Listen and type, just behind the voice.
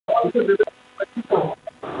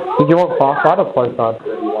Did you want far side or close side?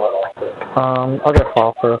 I'll go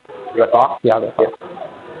far first. You got far? Yeah, I'll go far.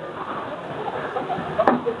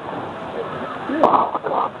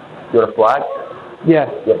 You got a flag? Yeah.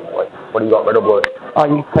 Yeah. What do you got, red or blue?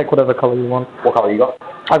 You take whatever colour you want. What colour you got?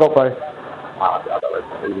 I got both. I got red.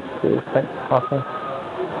 Thanks. Awesome.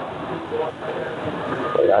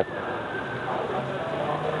 There you go.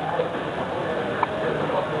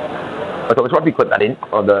 Okay, so if you clip that in,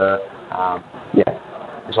 or the, yeah,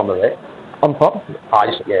 just on the there. On top?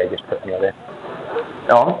 Just put me there.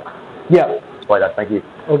 On? Yeah. Display that, thank you.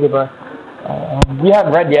 All good, bro. You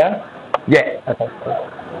have red, yeah? Yeah. Okay.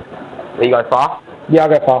 There you go far? Yeah, I'll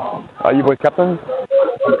go far. Are you boys captains?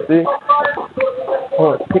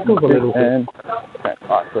 Oh, it tickles a little bit. And, okay,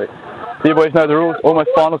 alright, sweet. So you boys know the rules. Almost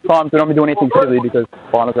finals time, so don't be doing anything silly because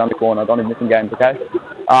finals around the corner. Don't be missing games, okay?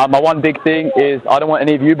 My one big thing is I don't want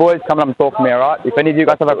any of you boys coming up and talking to me, alright? If any of you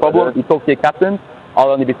guys have a problem, you talk to your captains. I'll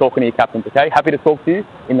only be talking to your captains, okay? Happy to talk to you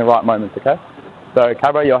in the right moments, okay? So,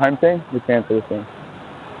 Cabra, your home team, you can for this thing.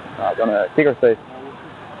 Alright, do you want to kick or see?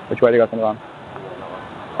 Which way do you guys want to run?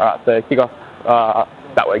 Alright, so kick off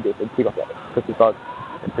that way, Guildford. Kick off that way. Crystal side.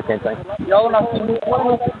 It's the same thing.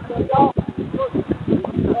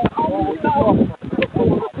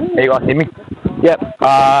 Hey, you guys hear me? Yep,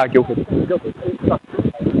 Guildford.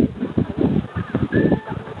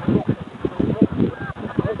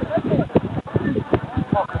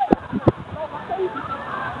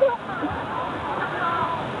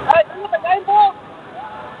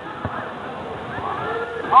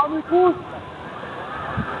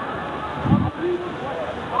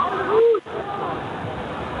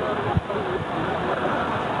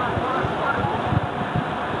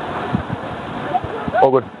 All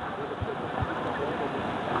good.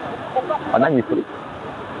 I know you put it.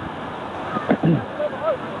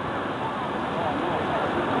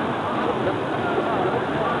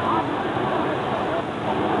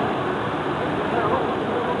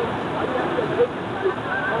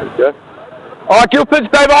 Good. Alright, Guildford,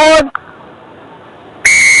 stay behind.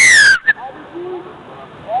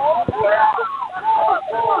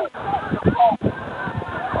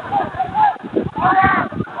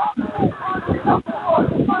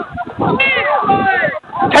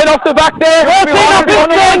 Off the back there.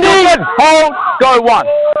 Hold. Go one.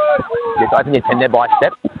 Yes, I think you're 10 there by a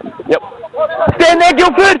step. Yep. Stand there,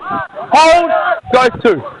 Guildford. Hold. Go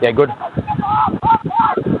two. Yeah, good.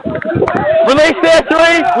 Release there,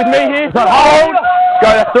 three. With me here. Hold. Go,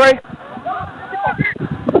 that's three.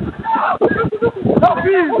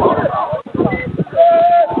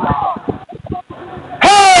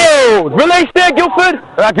 Hold. Release there, Guildford.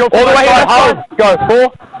 Guildford. All the way here. Hold. Go, four.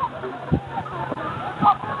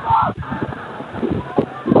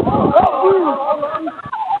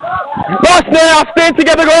 Nice now, stand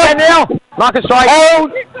together guys. And now, Marcus strike.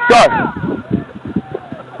 Hold, go.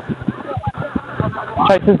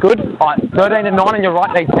 Chase is good. Alright, 13 and 9 and you're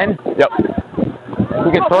right, need 10. Yep.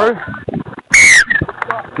 You get through.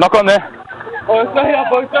 Knock on there. Oh, stay here,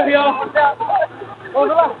 boys, stay here.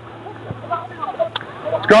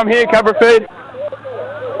 Scrum here, Cabra feed.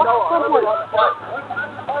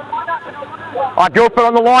 Alright, Guildford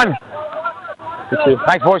on the line.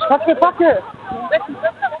 Thanks, boys. Fuck it.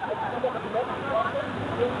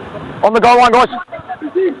 On the goal line, guys.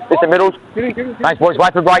 It's the middles. Thanks, boys.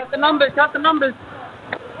 Wait for break. Cut the numbers.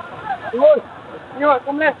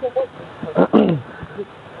 Come left.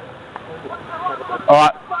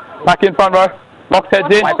 Alright, back in front row. Locks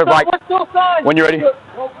heads in. Wait for break. When you're ready.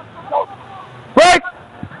 Break!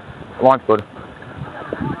 Line's good.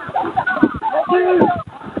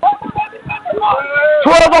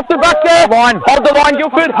 12 off the back there. Line. Hold the line,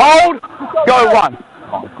 Guildford. Hold. Go one.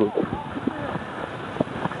 Oh, good.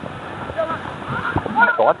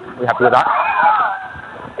 Side. We happy with that?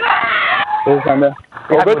 Ball's down there.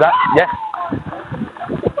 We happy with that? Yeah.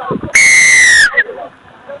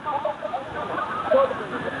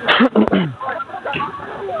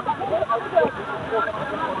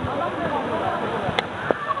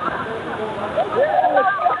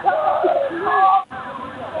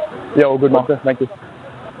 Yeah, all good, Master. Thank you.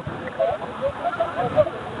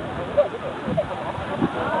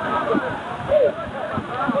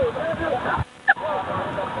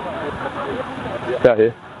 Out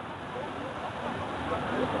here.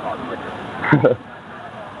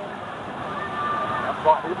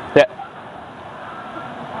 Yeah.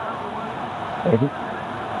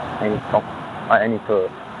 Any stop. Any to.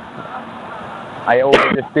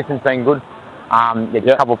 This distance being good. Just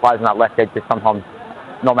a couple of players on that left edge just sometimes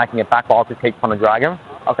not making it back, but I'll just keep trying to drag him.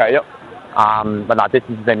 Okay, yep. But no,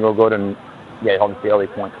 distance has been real good and yeah, obviously early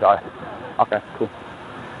points, so. Okay, cool.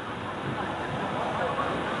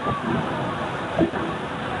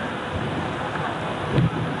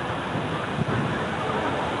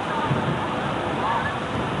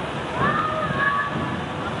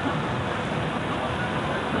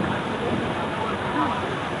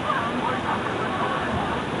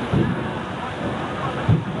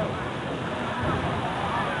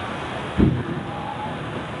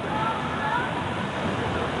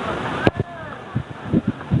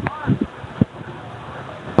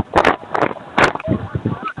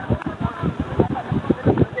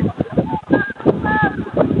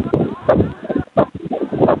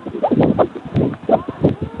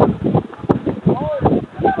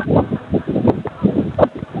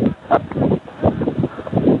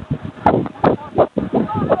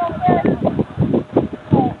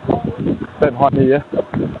 Behind me, yeah.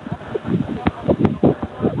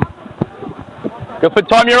 Guildford,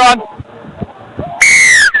 time you're on.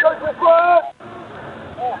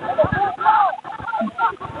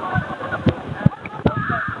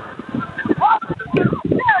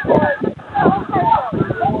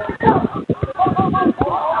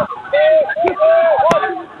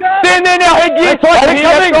 Stand there now, head gear.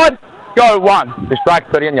 Left side. Go, 1. Just drag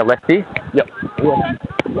 30 on your lefty. Yep.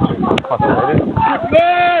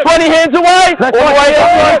 20 hands away! All the way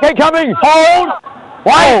up. Keep coming! Hold!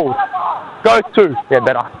 Hold! Go 2. Yeah,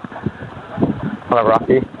 better. Hello,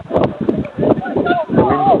 Rocky.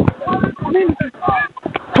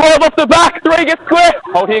 12 off the back, 3 gets clear.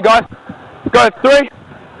 Hold here, guys. Go 3.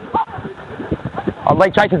 Oh,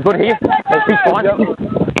 leg chase is good here. He's fine.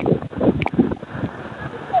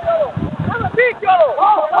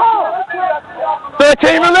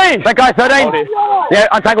 13 release. That guy, 13. Yeah,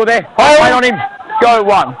 untangle there. Hold. Wait on him. Go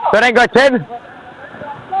 1. 13, go 10.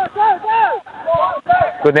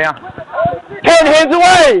 Good now. 10 hands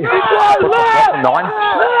away. 9.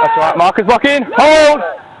 That's right. Marcus lock in. Hold.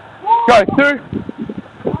 Go 2.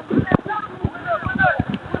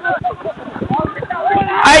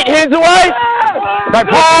 8 hands away. Go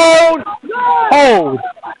Hold. Hold.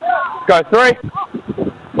 Go 3.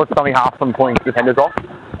 What's something half from pointing defenders off?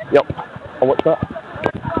 Yep. Oh, what's that?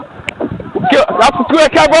 That's the square,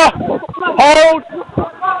 Cabra. Hold.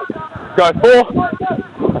 Go 4.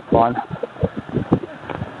 That's fine.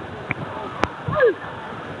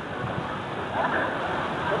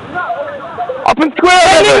 Up and square.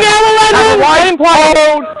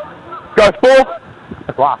 Hold. Go 4.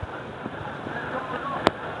 That's last.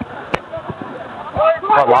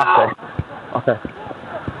 Right, last there. Okay.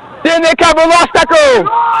 Stand there, Cabra. Last tackle.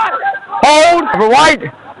 Hold. Overweight.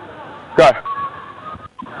 Go.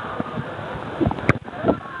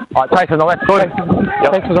 Alright, chase on the left foot.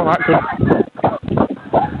 Yep. Chase is on right foot.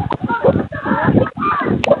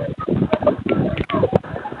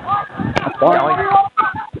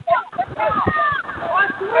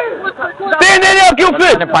 Stand there now,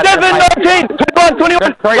 Guildford. 7, 19, 21,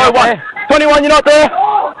 21. Go 1. 21, you're not there.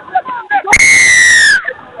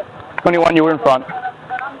 21, you were in front.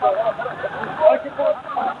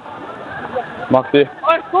 Mark's there.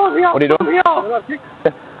 What are you doing?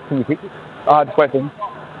 Can you kick? Just wait for him.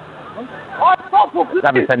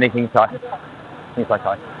 That'd be sending King side. King side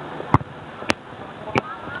side.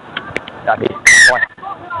 That'd be.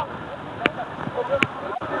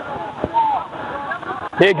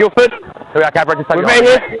 Here, Guildford. Here we are, Cabra. Just With me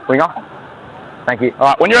here. Winger. Thank you.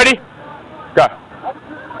 Alright, when you're ready, go.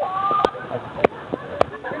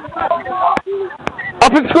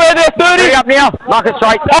 Up and square there, 30. 30 up now. Mark it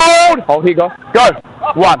straight. Hold. Hold, here you go. Go.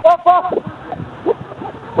 1.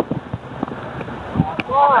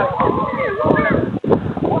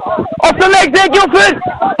 Off the legs there, Guildford.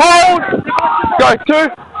 Hold. Go 2.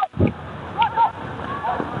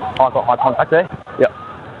 Oh, I've got high contact there. Yep.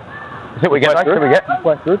 See what we get, though. See what we get.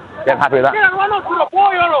 Yeah, I'm happy with that.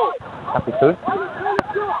 Happy 2.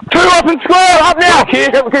 2 up and square. Up now. Here.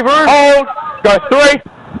 Keep room. Hold. Go 3.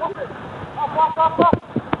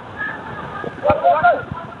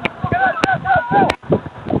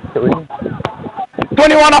 Sit with him.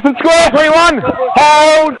 21 up and square. 21.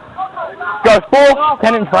 Hold. Go 4.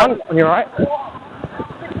 10 in front, on your right.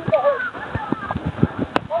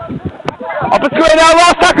 Up and square now.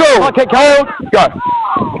 Last tackle. Okay, Hold. Go.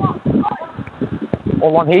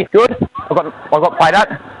 All on here. Good. I've got play that.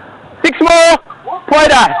 6 more. Play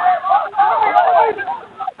that.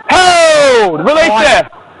 Hold. Release there.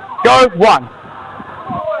 Go 1.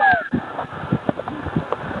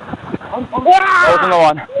 That was on the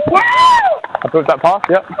line. Approved that pass?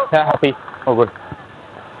 Yep. Yeah, happy. All good.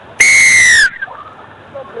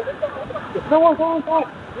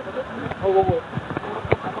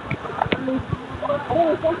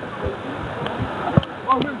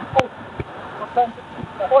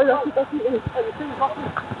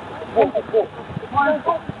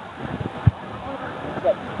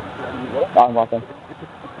 I'm right there.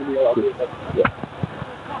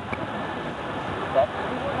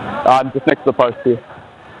 I'm just next to the post here.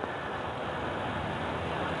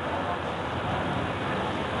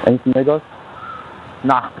 Anything there, guys?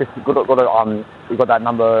 Nah, just we got that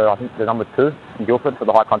number, I think the number 2 in Guildford for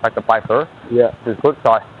the high contact to play through. Yeah. Which is good,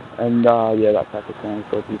 so And yeah, that practice sounds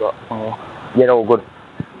good. You got yeah, they're all good.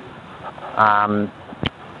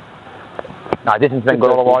 No, distance has been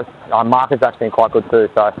good otherwise. Mark has actually been quite good too,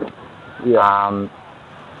 so yeah.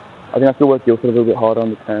 I think I still work Guildford a little bit harder on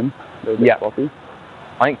the 10. Yeah. Sloppy.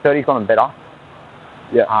 I think 30's gone better.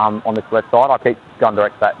 Yeah. On this left side, I keep going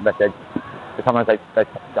direct that edge. Sometimes they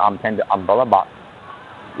tend to umbrella, but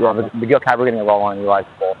yeah, we got Cabra getting a roll on anyway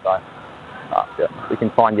before, so yeah, we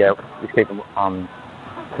can find just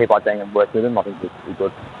keep like saying and work with them. I think it's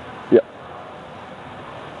good. Yeah.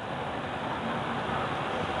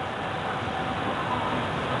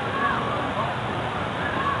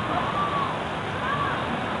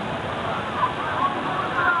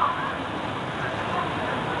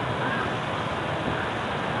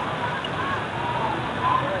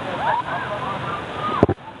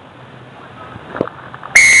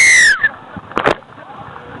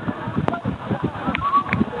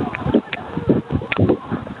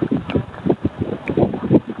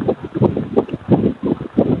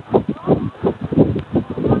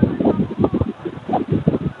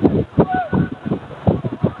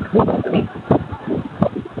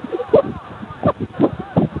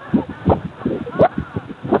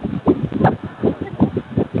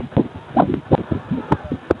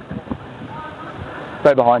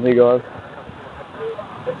 Stay behind here, guys.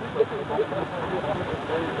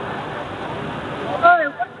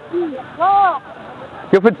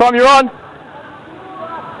 Guildford, Tom, you're on.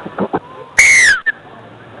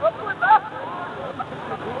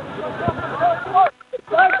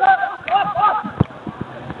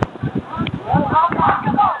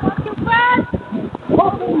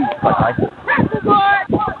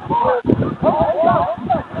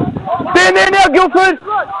 Stand there now, Guildford.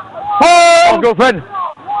 Hold. Guildford.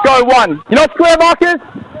 Go 1. You know what square mark is?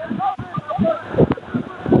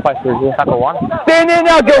 Play through here. Tackle 1. Stand there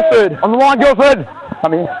now, Guildford. On the line, Guildford.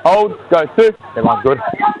 Come here. Hold. Go 2. That one's good.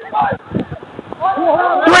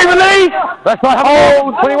 3 release. That's right.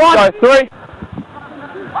 Hold. 21. Go 3.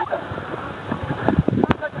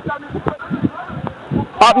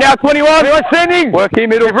 Up now, 21. 21 standing. Work here,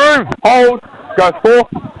 middle. Room. Hold. Go 4.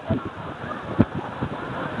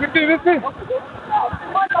 50.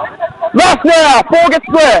 Last now. 4 gets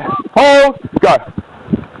square. Hold. Go.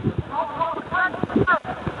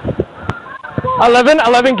 11,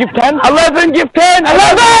 give 10. 11, give 10.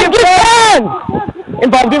 11, give 10.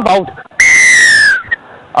 Involved.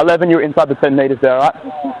 11, you're inside the 10 metres there, alright?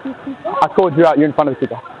 I called you out, you're in front of the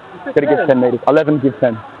kicker. Gotta give 10 metres. 11, give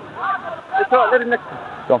 10. It's alright, let it next.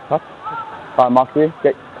 Go on, cut. Alright, Mark here.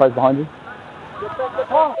 Get close behind you.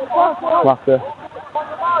 Mark there.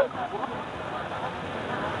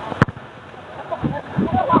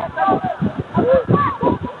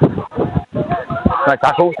 No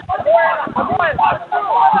tackle.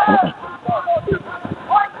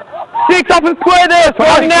 6 up and square there.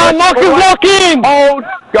 Right now, Mark is locking. Hold.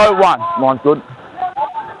 Go 1. Mine's good.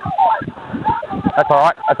 That's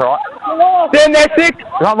alright. Stand there, 6.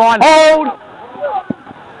 Not mine. Hold.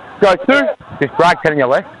 Go 2. Just drag 10 on your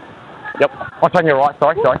left. Yep. What's on your right?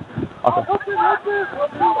 Sorry. Okay.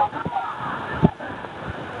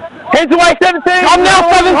 Hands away, 17. I'm now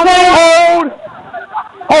 17.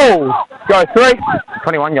 Hold. Go 3.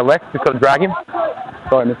 21 your left. Just got to drag him.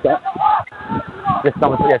 Sorry, I missed that. Yes,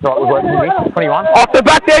 number 3. That's right. We're working here. 21. Off the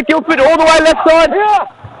back there, Guildford, all the way left side. Yeah.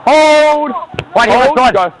 Hold. Right here, left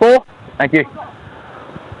side. Go 4. Thank you.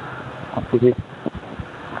 Up to here.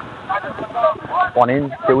 1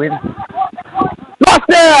 in, 2 in. Lost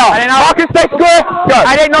now. Marcus, stay square. Go.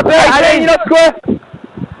 18, not there. 18, you're not square.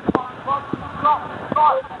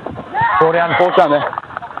 4 down. 4 down there.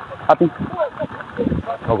 Happy?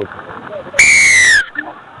 All good.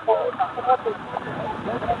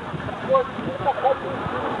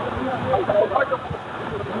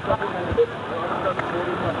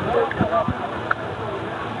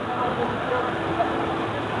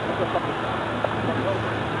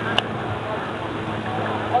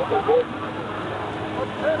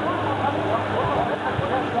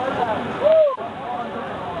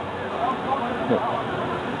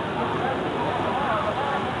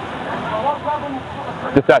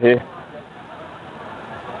 Just out here.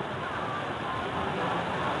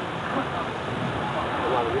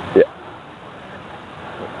 Yeah.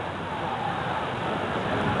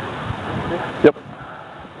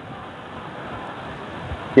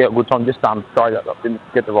 Yeah, good time. Just sorry that I didn't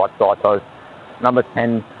get the right side. So number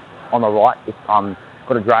 10 on the right, just got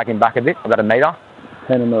to drag him back a bit, about a metre.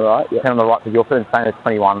 10 on the right, yeah. 10 on the right for Guildford, and same as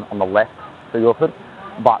 21 on the left for Guildford.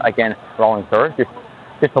 But again, rolling through,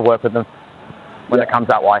 just to work with them when it comes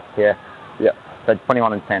that way. Yeah. Yeah. So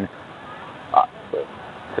 21 and 10.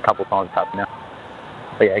 It's a couple of times it's happened now.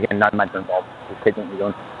 But yeah, again, no major involved. Just keep what you're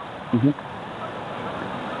doing. Mm-hmm.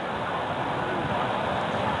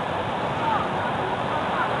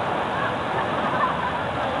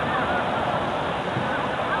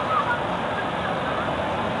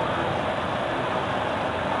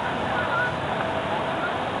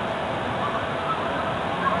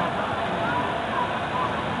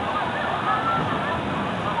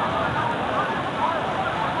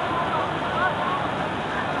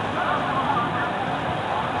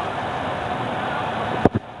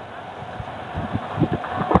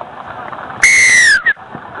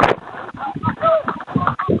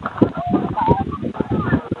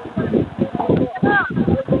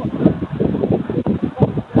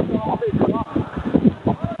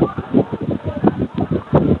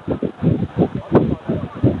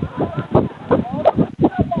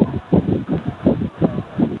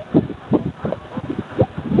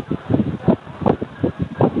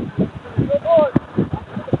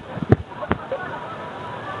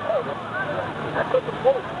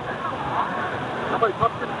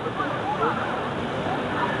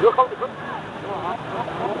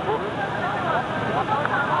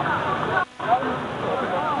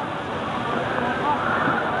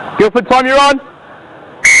 Guildford, time you're on.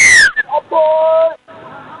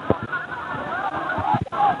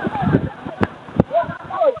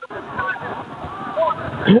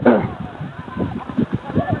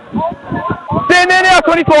 Stand there now,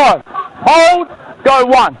 25. Hold, go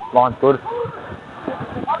 1. Line's good.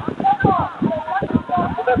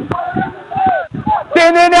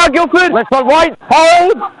 Stand there now, Guildford. Left side, wait.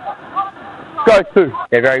 Hold, go 2.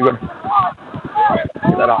 Yeah, very good.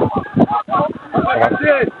 Get that up.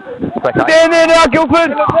 Okay. Stand there now,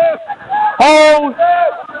 Guildford. Hold,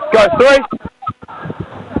 go 3.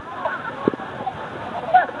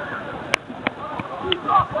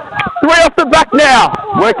 Three off the back now.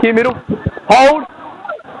 Work here, middle. Hold,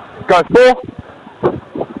 go 4.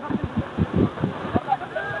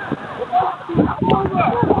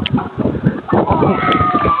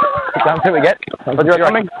 Down till we get. Zero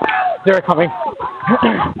coming. Zero coming.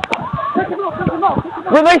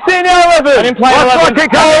 Release there now, 11. I didn't play 11.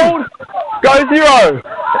 Hold, go 0.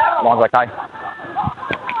 Line's okay.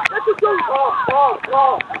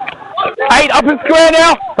 8 up and square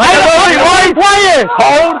now. 8 up, play it.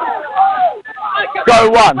 Hold, go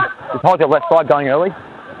 1. Just hold your left side going early.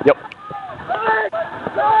 Yep.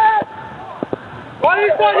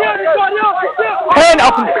 10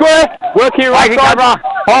 up and square. Work here right side.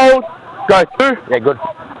 Hold, go 2. Yeah, good.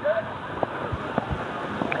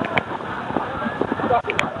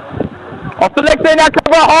 Off the leg there now,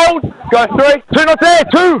 cover, hold, go 3. 2 not there,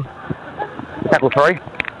 2. Tackle 3.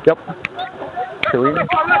 Yep. 2 in.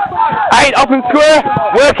 8 up and square.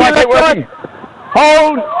 Work here left side.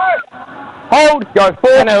 Hold, hold, go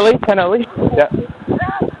 4. 10 early, 10 early. Yep.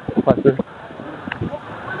 Play through.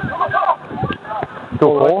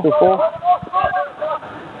 Still 4. Still 4.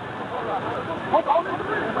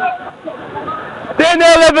 Stand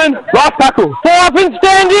there, 11. Last tackle. 4 up and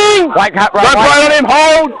standing. Right, right, Don't play on him.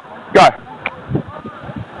 Hold. Go.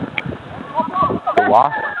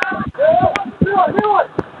 Last.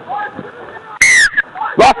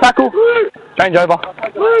 Last tackle. Change over.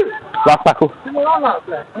 Last tackle.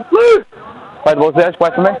 Play the balls there. Just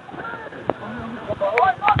wait for me.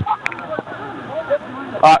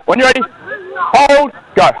 Alright, when you're ready. Hold.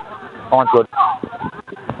 Go. Line's good.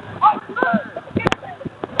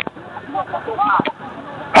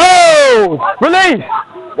 Hold. Release.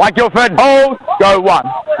 White Guildford. Hold. Go 1.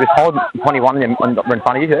 Just hold 21 in front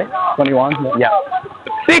of you there. 21. Yeah.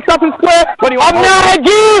 6 up and square. 21. Up now,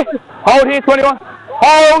 gear. Hold here, 21.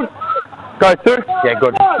 Hold. Go 2. Yeah,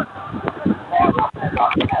 good.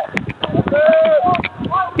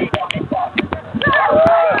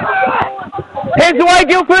 Heads away,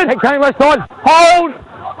 Guildford. Hey, coming left side. Hold.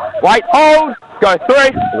 Wait. Hold. Go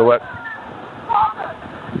 3. It'll work.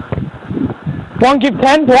 1 give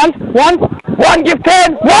 10. 1 give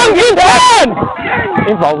 10. 1 give 10.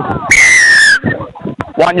 Involved.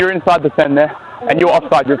 1, you're inside the 10 there. And you're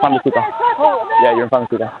offside, you're in front of the kicker. Yeah, you're in front of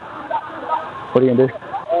the kicker. What are you going to do?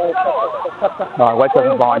 Alright, wait till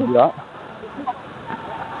it's behind you, right?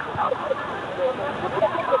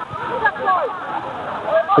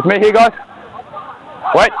 It's me here, guys.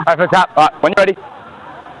 Wait, over the tap. Alright, when you're ready.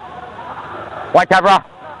 White Cabra.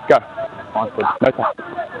 Go. Nice, good. No tap.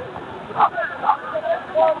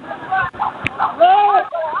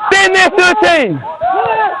 Stand there, 13.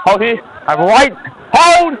 Hold here. Over right.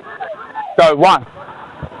 Hold. Go, 1.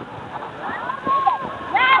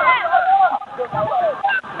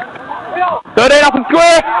 Up and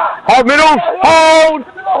square. Hold middle. Hold.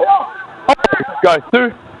 Go,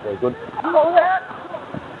 2. Very good.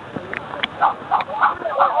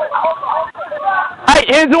 8,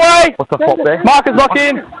 hands away. What's the flop there? Marcus lock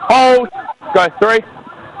in. Hold. Go, 3.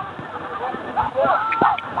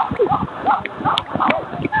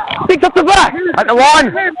 6 up the back. At the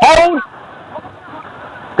line. Hold.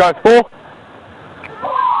 Go, 4.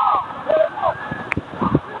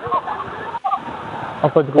 All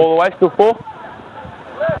the way, still 4.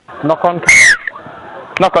 Knock on.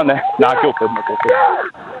 Knock on there. Nah, Guildford. Not Guildford.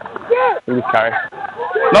 We just carry.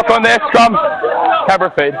 Knock on there, scrum.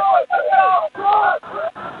 Cabra feed.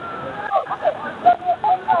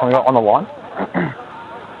 On the line.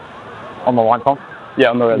 On the line, Tom. Yeah,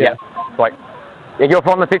 on the red. Yeah. Right. Yeah, you're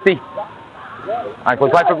from the 50. Ankle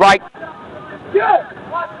play for break.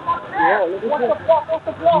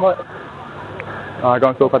 Go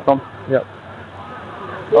and fill for Tom. Yep.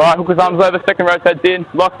 Alright, hook his arms over, second row heads in,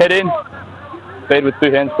 lock head in. Feed with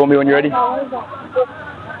 2 hands for me when you're ready.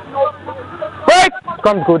 Break!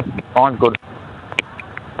 Scrum's good. Line's good.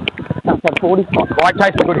 Outside 40. Right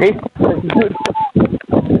chase is good here. Good.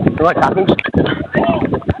 Right tackles.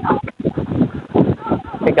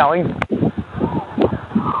 Keep going.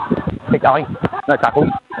 Keep going. No tackles.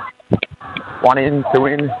 1 in, 2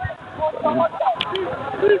 in.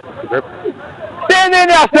 Grip. Stand there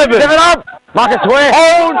now, 7. 7 up. Marcus square.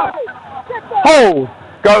 Hold. Hold.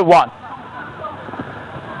 Go, 1.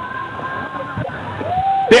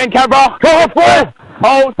 Stand, Cabra. Go off, boy.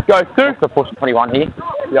 Hold. Go, 2. So push 21 here.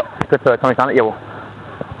 Yep. Good for Tommy Summit. Yeah, well.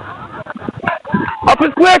 Up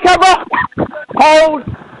and square, Cabra. Hold.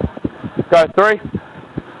 Go, 3.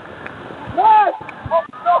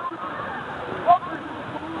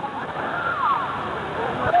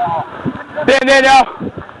 Stand there now.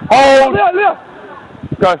 Hold.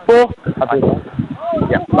 Go, 4.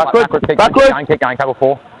 Yeah. Backwards. Keep Backwards. going. Keep going. Cover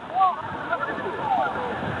 4.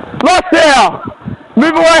 Lost there.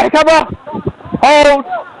 Move away, Cabra. Hold.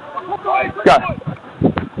 Go.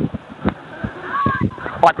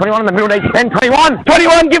 Right, 21 in the middle needs 10. 21.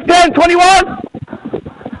 21, give 10. 21.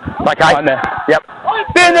 Okay. Right there. Yep.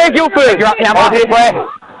 Stand there, Guildford. You're up now, Hold Marcus here. square.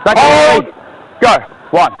 Hold. Go.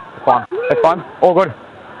 1. Fine. That's fine. All good.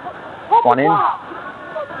 1 in.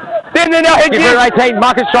 Stand there now, head Give in. her 18.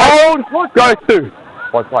 Marcus straight. Hold. Go, 2.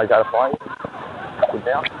 Both plays out of play. Good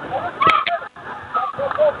down.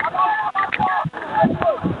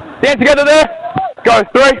 Stand together there. Go,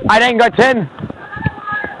 3. 18. Go 10.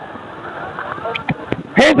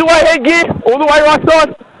 Hands away, headgear. All the way right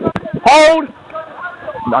side. Hold.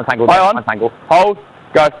 Untangle. Play on. Untangle. Hold.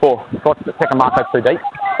 Go, 4. Got the second marker too deep.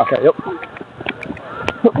 Okay, yep.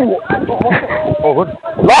 All good.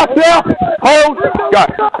 Last now. Hold. Go.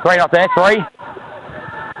 3 up there. 3.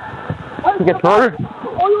 Get through.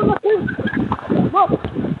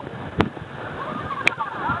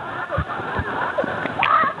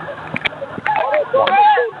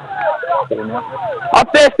 Up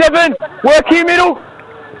there, 7. Work here, middle.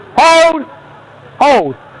 Hold.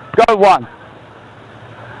 Hold. Go, 1.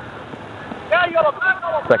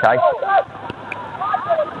 It's okay.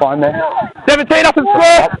 Fine there. 17 up and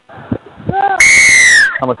square.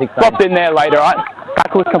 Someone takes Dropped in there later, right?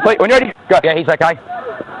 Tackle is complete. When you're ready, go. Yeah, he's okay.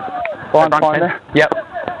 Fine, Front fine 10. there. Yep.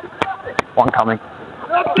 1 coming.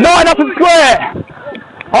 9 up and square.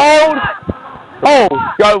 Hold. Hold.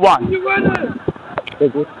 Go, 1.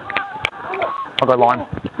 I'll go line.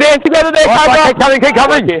 Stand together there, Right, Cabra. keep coming, keep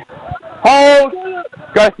coming. Here. Hold.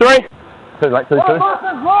 Go, 3. 2 late, 2, 2.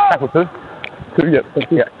 Tackle 2. 2, yep.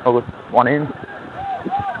 Yeah, all good. 1 in.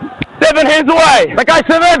 7 hands away. Okay,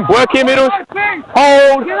 7. Work here, middle.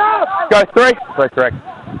 Hold. Go, 3. That's correct.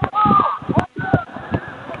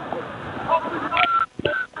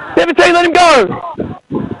 17, let him go.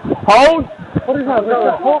 Hold.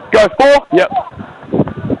 Go, 4. Yep.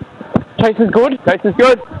 Chase is good. Chase is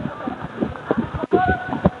good.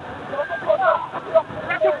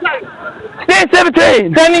 Stand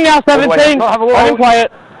 17. Standing now, 17. Have a look. Hold. Play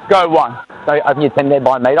it. Go, 1. So open your 10 there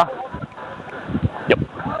by a metre. Yep.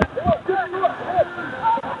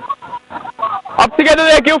 Up together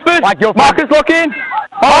there, Guildford. Right, Guildford. Marcus, lock in.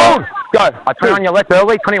 Hold. Go. I turn on your left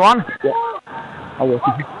early, 21. Yeah.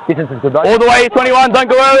 Distance is good though. All the way, 21. Don't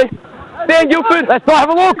go early. Stand, Guildford. Let's go have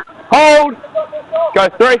a look. Hold. Go,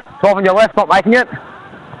 3. 12 on your left, not making it.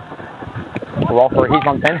 Roll for it, he's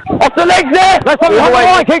on 10. Off the legs there. Let's have a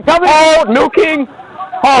line, keep coming. Hold. Milking.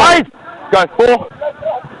 Hold. Go, 4.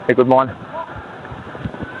 A good line.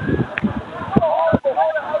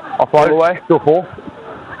 Offload away. Still 4.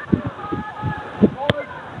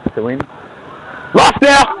 Still in. Last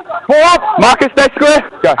now. 4 up. Marcus, stay square.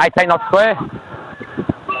 Go. 18 not square.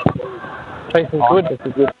 Chasing good. This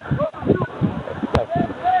is good.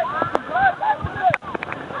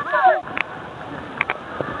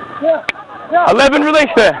 11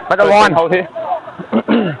 release there. Back the line. Hold here.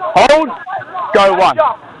 Hold. Go 1.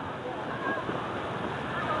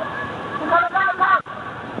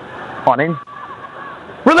 On in.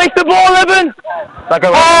 Release the ball, 11. Back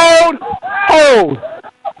go. Hold. Hold.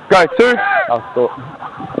 Go 2. I'll score.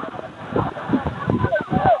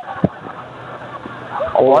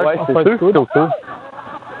 All the way to 2. Still 2.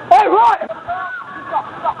 Hey, right.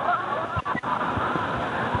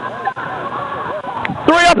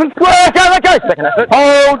 3 up and square. Go, let go. Second effort.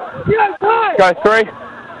 Hold. Go 3.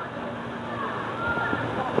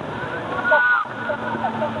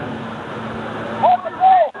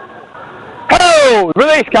 Hold.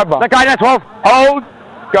 Release, Cabra. Let go, now 12. Hold.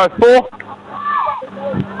 Go 4.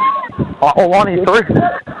 All on, he's through.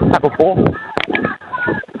 Tackle 4.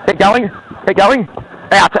 Keep going. Keep going.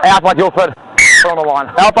 Out by Guildford. Put on the line.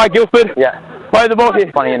 Out by Guildford. Yeah. Play the ball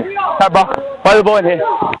here. Funny in. Cabra. Play the ball in here.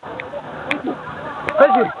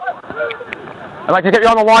 I'd like to get you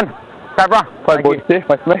on the line. Cabra. Play the ball here.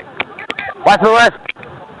 Wait for me. Wait for the rest.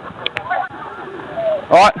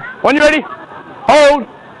 Alright. When you're ready. Hold.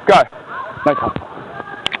 Go. No time.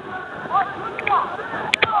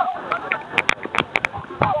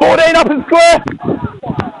 14 up and square.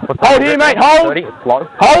 Hold here, mate. Hold. 30. Slow.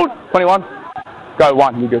 Hold. 21. Go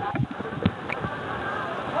 1. You're good.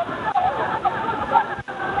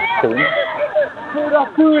 2 in.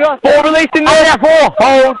 4 released in there. 4.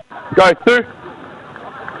 Hold. Go 2.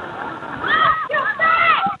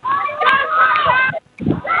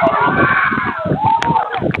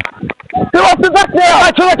 Two off the back now.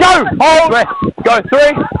 Right, to the go. Hold. Go 3.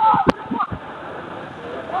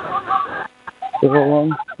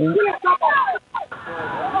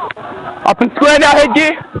 Up and square now,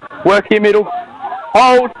 headgear. Work here, middle.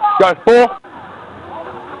 Hold. Go 4.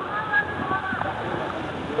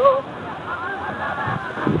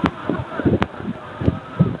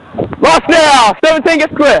 Last now. 17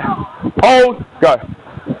 gets clear. Hold. Go.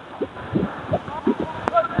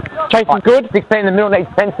 Chasing good. 16 in the middle needs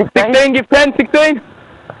 10, 16. 16, give 10, 16.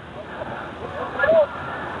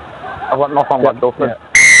 I've got knock on by Guildford.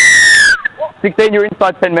 16, you're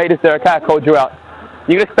inside 10 metres there, okay? I called you out.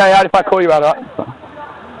 You're going to stay out if I call you out, alright?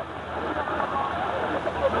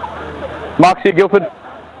 Mark's here, Guildford.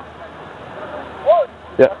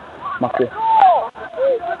 Yeah, Mark's here.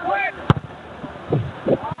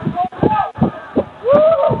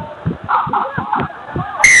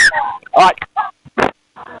 Alright.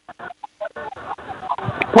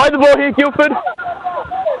 Play the ball here, Guildford.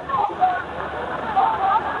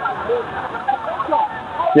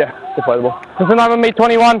 Yeah, just play the ball. There's another me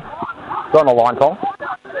 21. Go on the line, Tom.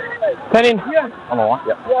 10 in. On the line,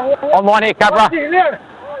 yep. On line here, Cabra.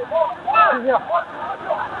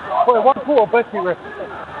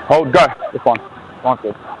 Hold, go. It's fine. Line's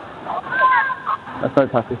good. That's no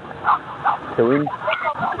passing. 2 in.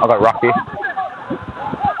 I've got Ruck here.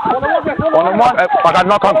 1-on-1. I got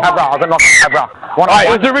knock on Cabra. I got knock on Cabra. Alright,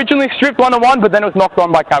 it was originally stripped 1-on-1, but then it was knocked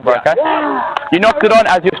on by Cabra, okay? You knocked it on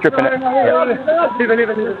as you're stripping it.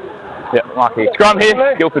 Yeah. Mark here. Scrum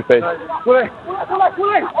here, Guildford feed.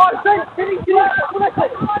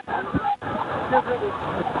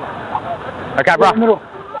 Okay, Cabra.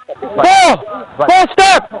 4! 4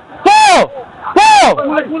 step! 4!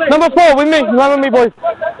 4! Number 4 with me, boys.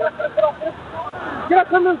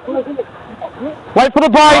 Wait for the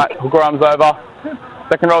bike. Alright, hook your arms over.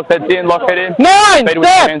 Second roll, heads in, lock head in. 9! Feed with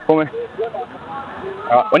your Step! hands for me.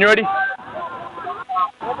 Alright, when you're ready.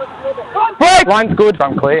 Break! Line's good.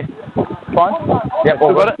 I'm clear. Fine. Yep,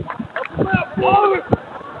 Still got it.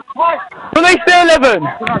 Release the 11.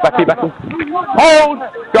 Back here, back here. Hold.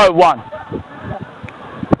 Go 1.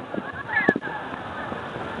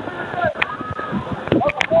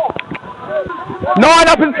 Nine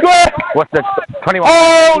up and square. What's the 21?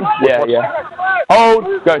 Hold. Yeah. Hold.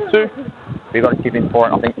 Go 2. We got to keep in for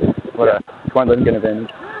it, I think. Won't let him get an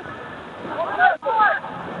advantage.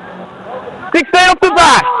 16 off the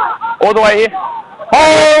back. All the way here.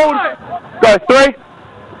 Hold. Go 3.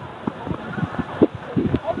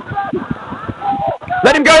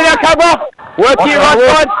 Let him go now, Cabra. Work here, right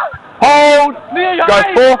side. Hold. Go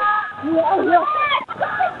 4.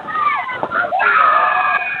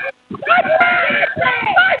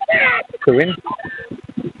 Two in.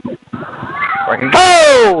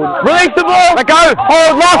 Hold. Release the ball. Let go.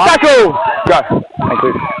 Hold. Last tackle. Go. Thank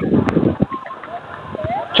you.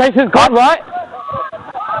 Chase is gone, right?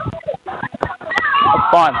 That's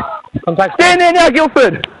fine. Contact. Stand there now,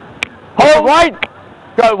 Guildford. Hold right.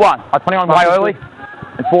 Go 1. 21 way early.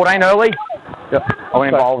 And 14 early. Yep. I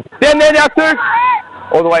went involved. Stand there now, 2.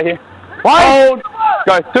 All the way here. Hold.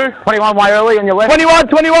 Go 2. 21 way early on your left.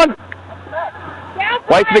 21.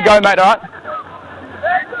 Wait for the go, mate, alright?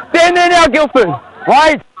 Stand there now, Guildford.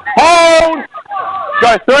 Right. Hold.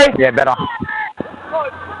 Go 3. Yeah, better.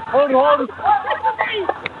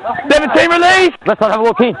 17 release. Let's not have a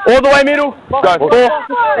look here. All the way middle. Go 4.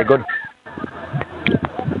 Yeah, good.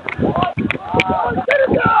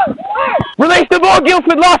 Release the ball,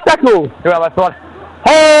 Guildford. Last tackle. Do our left side.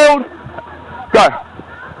 Hold. Go.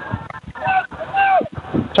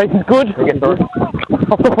 Chase is good. We get through.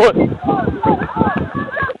 Off the foot.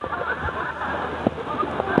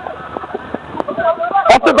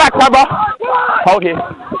 Off the back, Cabra. Hold here.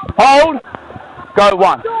 Hold. Go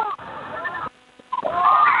 1.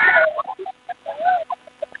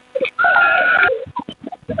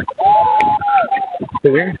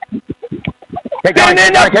 Keep going,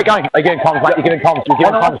 keep going. You're giving comms, mate. You're giving comms. You're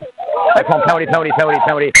giving comms. Hey, comms, penalty.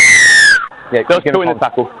 Yeah, There was 2 in the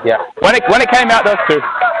tackle. Yeah. When it came out, there was 2.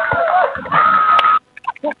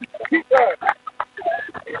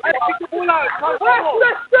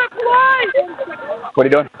 What are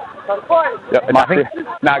you doing? Yep, Nothing.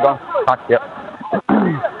 Now gone. Touch, yep.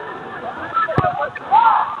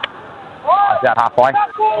 That's out halfway.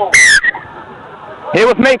 Here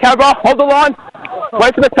with me, Cabra. Hold the line.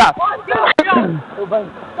 Wait for the tap.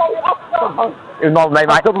 Involve me,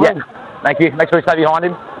 mate. Yeah. Thank you. Make sure you stay behind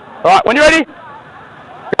him. Alright, when you're ready,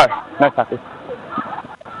 go. No tackle.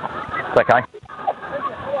 It's okay.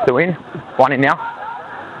 2 in. 1 in now.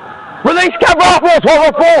 Release, Cabra! Ball.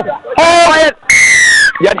 Hold it!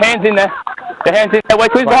 You had hands in there. Your hands in there.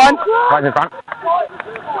 Wait till he's behind. Right in front.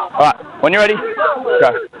 Alright, when you're ready,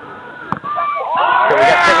 go. Here we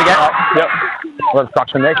get. Yep. Well,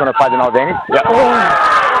 obstruction there. You want to play the no advantage? Yep.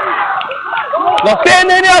 Now stand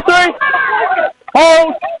there now, 3.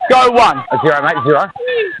 Hold. Go 1. A 0, mate. 0.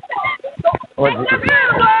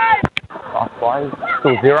 Last play.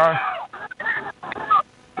 Still 0.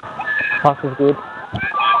 Pass is good.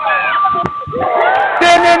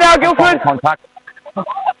 Stand there now, Guildford. Contact.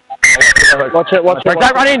 Watch it.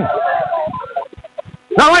 Don't run in.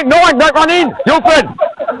 No, don't run in. Guildford.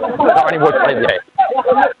 Don't run in. Yeah.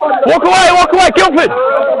 Walk away, Guildford.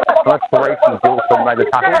 That's 3 from Guildford. Made the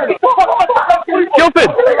tackle. Guildford,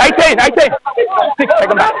 18. 6, take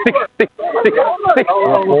them back. 6.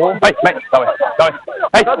 Hey, mate, go away.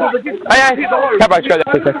 Hey. Cabra, go there,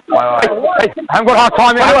 please. Hey, I haven't got half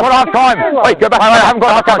time yet. Wait, go back. I haven't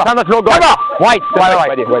got half time. Stand that's not good. Cabra. Wait.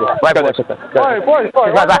 Go there, sister. Go Boys. Go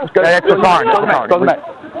back. Go there. It's the siren. Doesn't matter.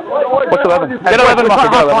 What's 11? Get 11, It's not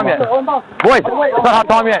Mark. half time yet. Boys, it's not half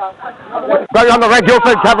time yet. Go behind the red.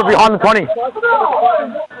 Guildford. Cabra behind the 20.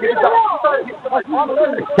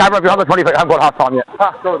 Cabra behind the 20. I haven't got half time yet.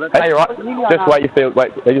 Hey, you're right. Just wait your field.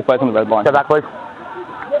 Wait, they just plays on the red line. Go back, please.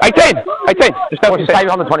 18. Just Stay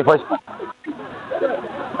behind the 20, please.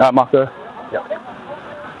 Marker. Yep.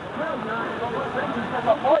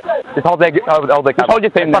 Just hold their Just hold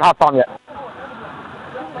your team. It's not half time yet.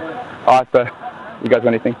 Alright, so you guys got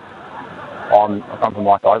anything? I'm from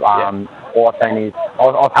my side. All I've seen is I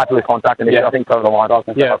was happy with contact, and I think over the line. I was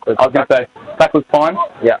going to say that was fine.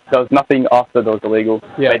 Yeah. There was nothing after that was illegal.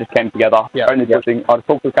 Yeah. They just came together. Yeah. Only pushing. I just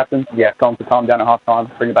talked to the captain. Yeah. Tell him to calm down at half time.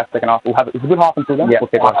 Bring it back second half. We'll have it. It's a good half until then. Yeah. We'll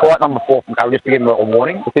keep I call it number 4 from Carol just to give him a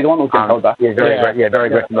warning. Was he the one who was getting held back? Yeah, very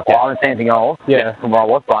aggressive. I haven't seen anything else from where I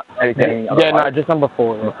was, but anything. Just number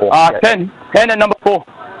 4. 10 and number 4.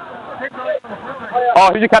 Oh,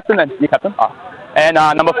 who's your captain then? Your captain? And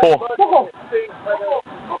number 4.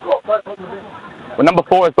 Well, number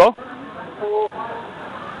 4 as well.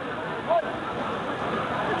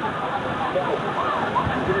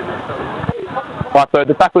 Right, so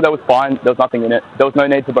the tackle, that was fine. There was nothing in it. There was no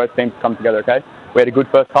need for both teams to come together, okay? We had a good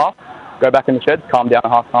first half. Go back in the sheds, calm down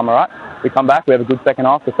at half time, alright? We come back, we have a good second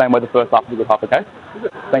half, the same way the first half was a good half, okay?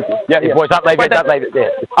 Thank you. Yeah, Boys, don't leave it.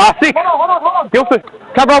 Yeah. 6. Guildford.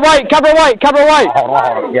 Cabra, wait. Hold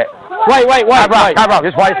on. Yeah. Wait. Cabra,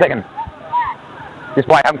 just wait a second. Just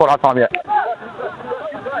wait. I haven't got half time yet.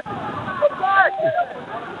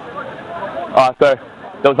 Alright, so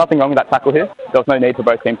there was nothing wrong with that tackle here. There was no need for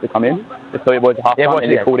both teams to come in. Just tell your boys at half time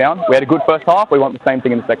and cool down. We had a good first half. We want the same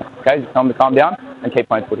thing in the second. Okay, just tell them to calm down and keep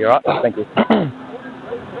playing footy, alright? Thank you.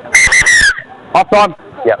 Half time.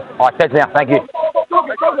 Yeah. Alright, set now. Thank you.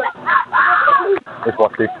 Just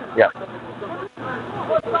watch this. Yeah.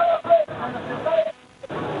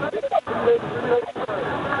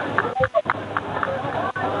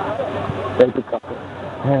 Very good stuff.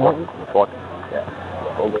 What?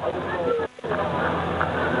 Yeah. All good.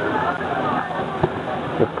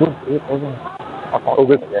 It's good. All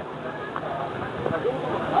good. Yeah.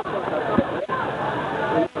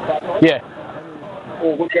 Yeah.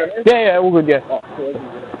 Yeah, all good, yeah.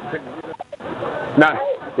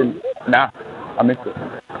 No, I missed it.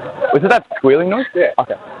 Was it that squealing noise? Yeah.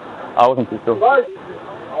 Okay. I wasn't too sure.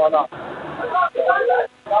 Oh, no.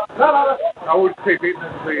 No. I would keep it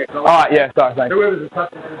until you go. Alright, yeah, sorry, thanks. Whoever's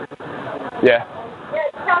touching Yeah.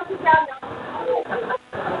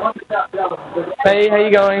 Hey, how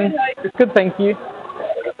you going? It's good, thank you.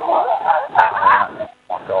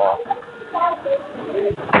 Fuck off.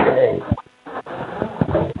 Hey.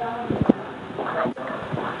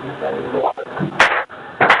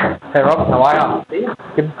 Hey Rob, how are you?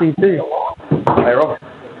 Good to see you too. Hey Rob.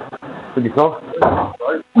 Good yourself?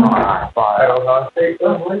 Alright, bye.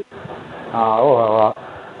 Alright.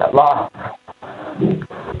 That last.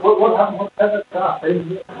 What happened? What happened?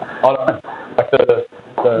 I don't know. Like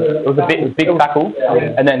it was a big tackle,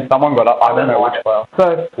 and then someone got up. I don't know which player.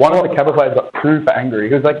 So, One of the Cabra players got super angry.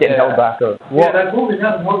 He was like getting held back. Yeah, that's what we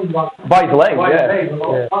have. By his leg,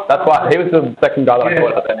 yeah. That's why he was the second guy that I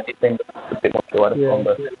thought, but then he seemed a bit more chill at it from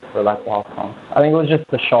the relaxed half time. I think it was just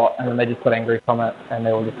the shot, and then they just got angry from it, and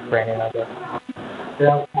they all just ran in, I guess.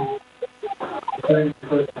 Yeah.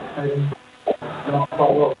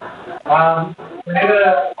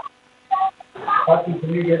 Whenever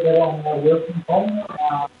can you get that on the working from,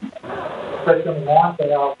 especially on the line,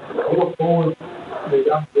 they are little forward, they're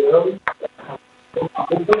done too early.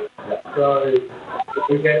 So if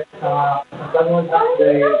we get doesn't always have to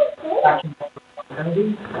be action opportunity,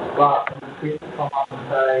 but we can come up and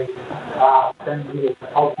say send you the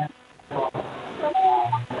whole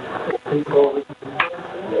people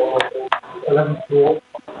or 11 to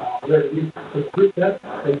the group that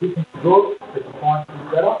they do things good, they can find things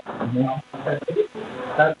better.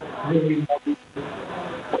 That's really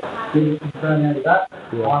concern out of that.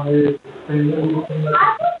 One is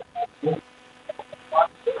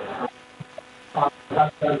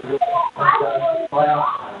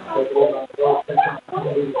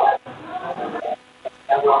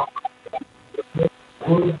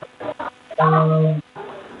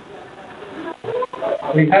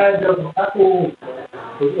we had a tackle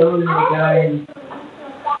early in the game,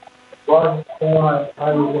 right in the corner,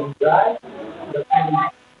 over the drag.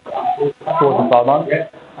 Towards the sideline? Yeah.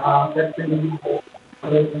 That's been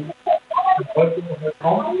working with her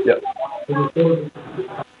home. Yep. So we still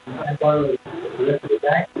and the rest of the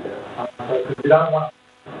game. So we don't want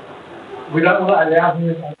to allow him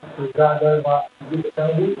to drive over and do the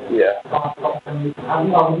penalty. Yeah. A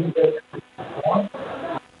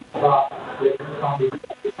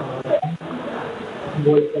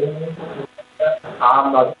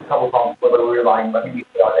couple of times where we were relying, but I think you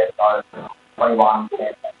could identify 21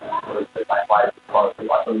 and sort of the same way because we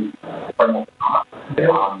like to bring more to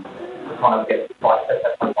kind of get like that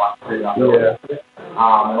 21 to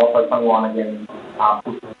and also 21 again. I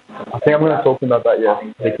think I'm going to talk to him about that, yeah.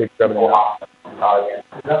 He keeps grabbing it up.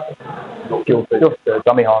 Guildford, the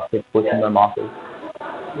dummy half keeps pushing no markers.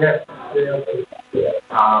 Yes.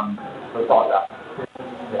 Besides that,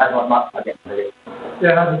 it hasn't got much against it.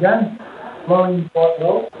 Yeah, how's the game? Flowing quite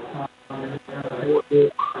well.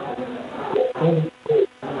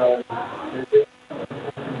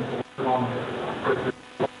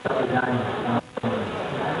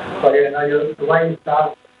 But yeah, no, the way you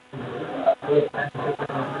start.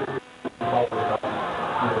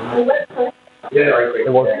 Yeah,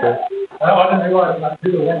 it was good. I didn't realise that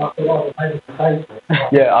people went up to the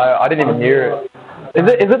Yeah, I didn't even hear it.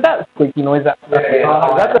 Is it that squeaky noise that? Yeah.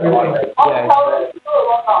 That's a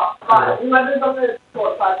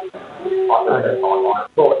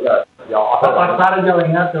I started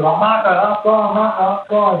yelling out to like,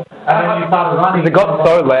 Marco, and then you started running. It got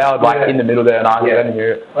so loud, like in the middle there, and I didn't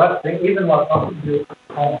hear it. That's the thing, even like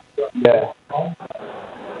Yeah.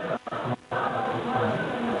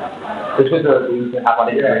 It's just a thing to have on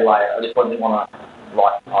it anyway. I just didn't want to,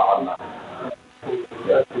 like, I don't know.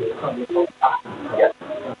 Yeah.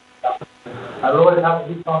 I always have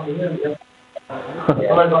to be on the end, yeah.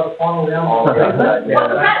 Always got the final down.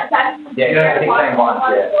 Yeah,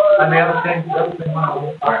 And the other thing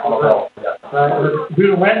we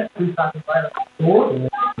went 2 seconds later scored and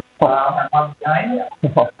won the game.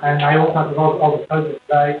 And they all come to the coach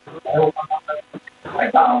today. They all come up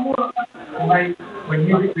and when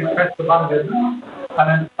you press the button and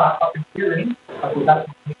then start fucking cheering, I thought that's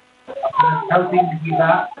helping to do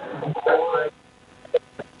that.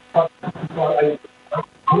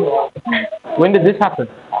 When did this happen?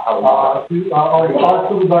 I was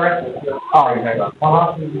the director. Oh, okay. I'll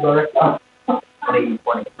ask you to direct that. 20.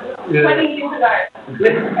 20 years ago.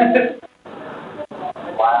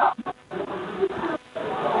 Wow.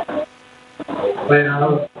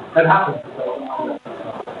 That happens.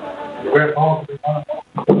 We're home.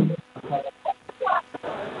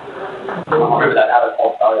 I remember that out of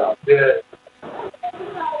Australia. Yeah.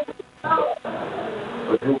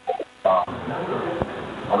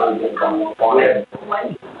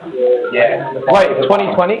 Yeah. Wait,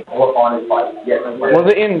 2020?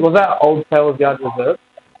 Was that Old Tails Yard Reserve?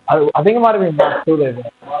 I think it might have been Rouse Hill there.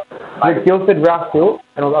 Like Guildford, Rouse Hill,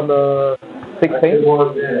 and it was under 16?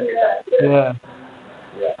 Yeah.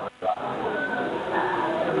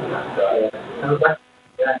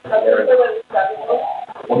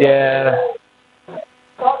 Yeah.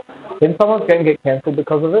 Didn't someone's game get cancelled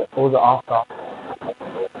because of it, or was it after?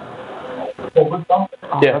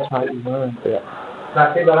 Yeah. That's right, you were. Yeah.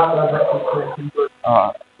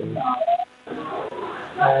 Alright.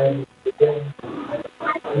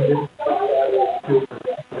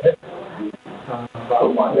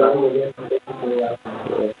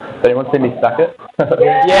 Anyone see me stack it?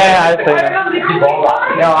 Yeah, I think.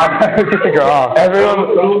 No, I'm just a grass. Everyone.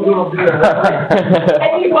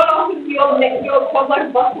 And you got off with your quad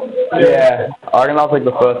muscle. Yeah, I reckon that was like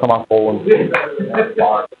the first time I've fallen.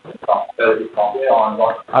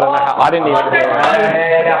 I don't know how, I didn't even hear it.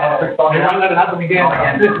 You might let it happen again.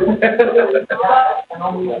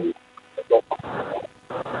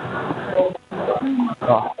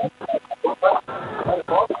 Oh.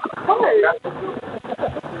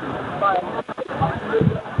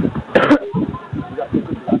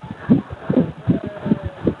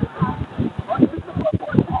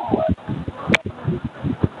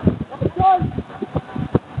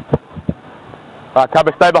 Alright,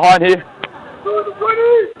 Cabra, stay behind here.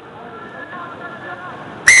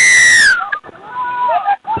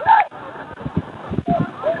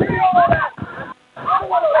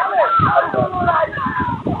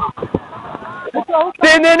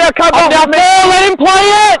 Stand there now, Cabra. Now, let him play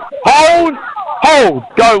it. Hold,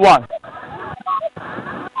 go one.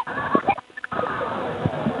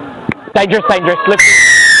 Dangerous, slip.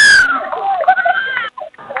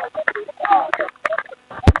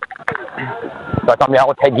 So something out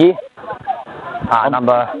with headgear.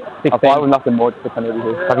 Number 16. I'm fine with nothing more, just a penalty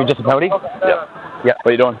here. Have you just a penalty? Yeah. Yeah. What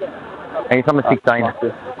are you doing? And he's number 16.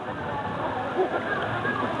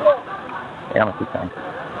 Yeah, number 16.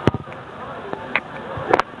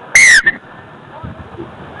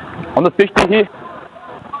 On the 60 here.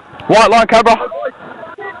 White line, Cabra.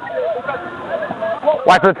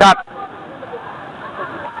 Wait for the tap.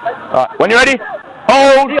 Alright, when you're ready,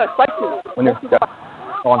 hold. When you're go.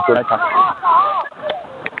 Oh, I'm good. Okay.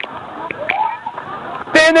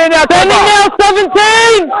 Stand there now,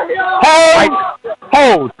 17!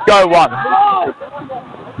 Hold, go one.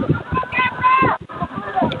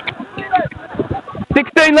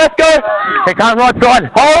 16, let's go. Here comes right side.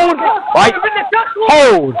 Hold, wait,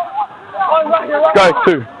 hold. Go,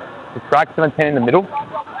 2. It's strike 17 in the middle.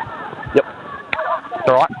 Yep. It's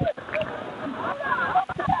alright.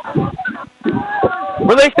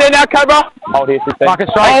 Release there now, Cobra. Hold here, 16. Mark it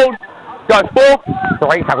straight. Hold. Go, 4.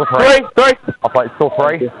 3, tackle 3. 3. I'll play it, still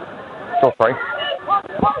 3. Still 3.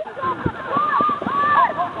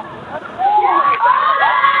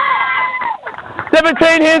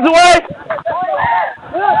 Hands away.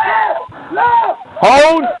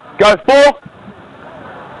 Hold. Go, 4.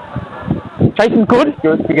 Chasing's good.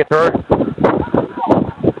 Good to get through.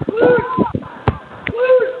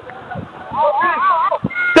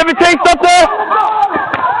 Stop there.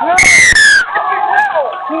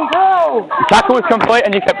 Tackle was complete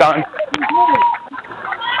and you kept going.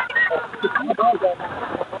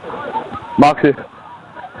 Mark's here.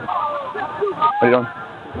 What are you doing?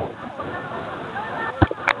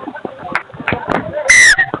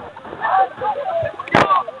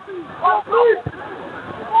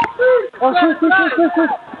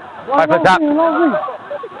 Wait for the tap.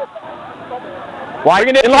 Why?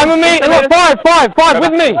 In line with me. Five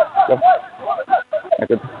with me. Yeah,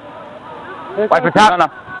 good. Wait for tap. No.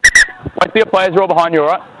 Wait for your players are all behind you,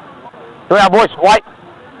 alright? 3 our boys. Wait.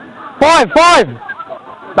 5.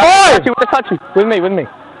 Touch you. With me.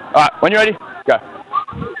 Alright, when you're ready, go.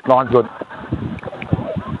 Line's good.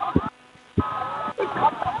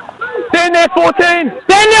 Stand there, 14.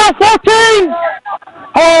 Stand there, 14.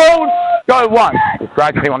 Hold. Go, 1. It's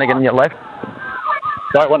great if you want to get in your left.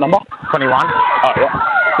 Sorry, what number? 21. Oh, yeah.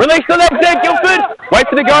 Release the legs there, Guildford. Wait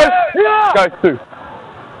for the go. Go, 2.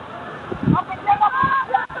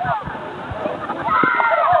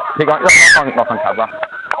 Pick on, knock on Cabra.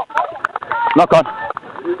 Knock on.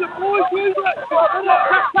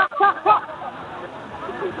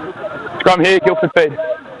 Scrum here, Guildford feed.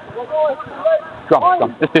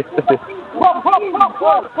 Scrum. Just this.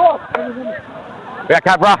 We got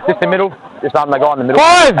Cabramatta, just in the middle. Just the guy in the middle.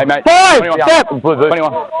 5! Hey, mate. 5! 21. Step!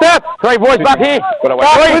 21. Step! 3 boys back here. Gotta wait.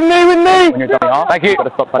 Stop with me! When you're dummy half, Thank you.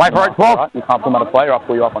 gotta stop Wait for it, 12. right? You can't pull them out of play or I'll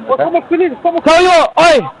pull you up on the okay? Tell you what,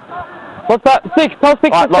 oi! What's that? 6, tell 6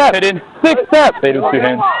 Alright, to lock step. head in. 6 step. Feed with 2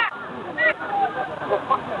 hands.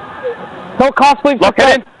 Tell calf sleeves to Lock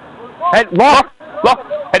head in. step. Head, lock,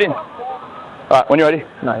 head in. Alright, when you're ready.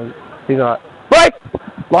 No, he's alright. Break!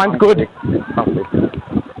 Line's good.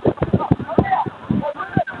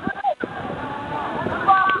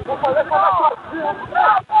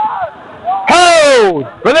 Hold!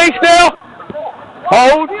 Release now!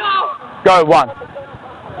 Hold! Go, 1.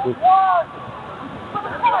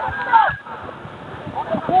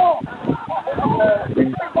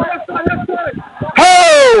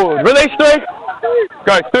 Hold! Release 3.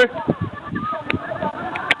 Go, 2.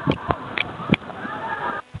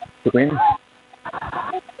 Win.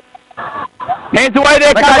 Hands away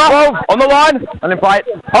there, Cabra. On the line. On the plate.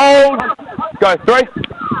 Hold. Go, 3.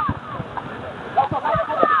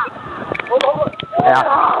 Out.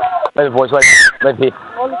 Leave the boys, leave here.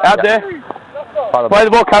 Out there. Play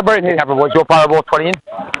the ball, Cabra in here. Cabra boys, you'll play the ball, 20 in.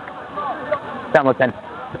 Down the 10.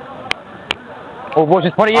 All boys,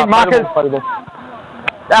 just 20 in, markers.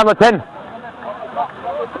 Down the 10.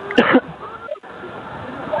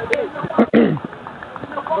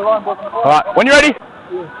 Alright, when you're ready.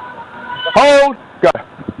 Hold. Go.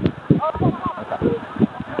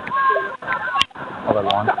 I'll go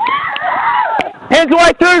line. Hands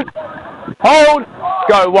away, 2. Hold.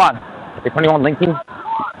 Go, 1. Is 21 linking?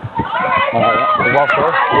 Well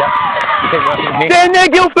first, yeah. Keep working here. Stand there,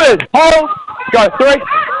 Guildford. Hold. Go, 3.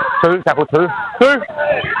 2, tackle 2. 2.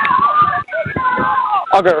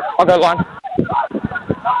 I'll go line.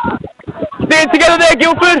 Stand together there,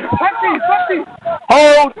 Guildford.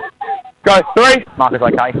 Hold. Go, 3. Markers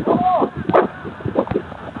okay.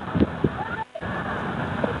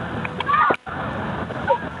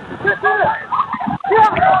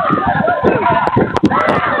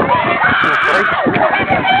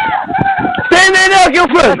 Stand there now,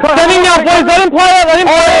 Guildford. Standing now, boys. Let him play it. Let him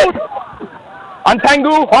play it.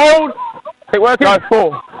 Untangle. Hold. Keep working. Go,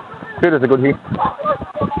 4. Shooters are good here.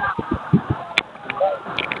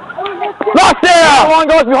 Lost there. Come on,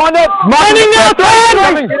 guys, behind it. Standing now, 3.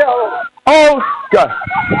 Coming. Hold. Go.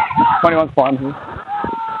 21's fine here.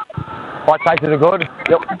 White faces are good.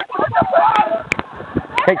 Yep.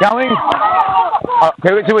 Keep going.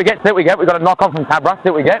 See what we get. We've got a knock on from Cabra. See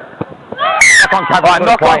what we get. Knock on Cabra. Right,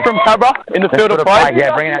 knock on from Cabra in the field of play.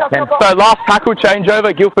 Yeah, bring it out 10. So last tackle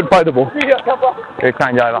changeover, Guildford play the ball. Who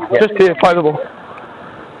change over? Yeah. Just here, play the ball.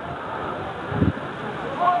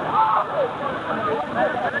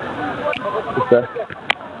 Just there.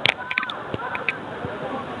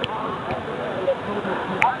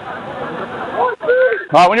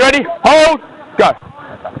 Alright, when you're ready, hold, go.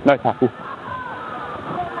 No tackle.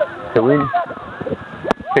 Two in.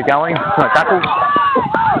 Keep going. No tackle.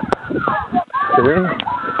 Two in.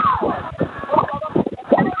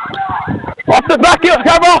 Off the back,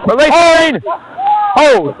 Cabra. Release.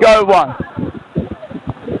 Hold, go, 1.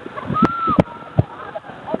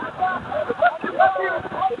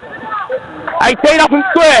 $18 up and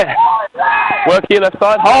square. Work here, left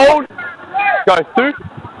side. Hold. Go, 2.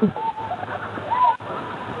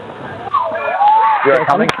 0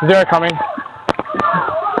 coming. 0 coming.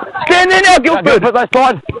 Stand there now, Guildford. Put those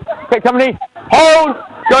side. Keep coming in. Hold.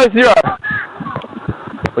 Go, 0.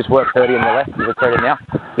 Which work 30 in the left. Is it 30 now?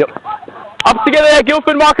 Yep. Up together there,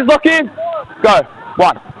 Guildford. Markers lock in. Go.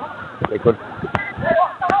 1. Very good.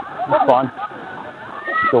 That's fine.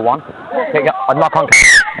 Still 1. Keep go. I'd knock on.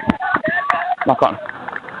 Knock on.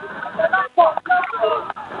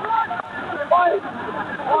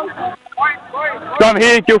 Come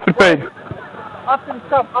here, Guildford feed. Up to the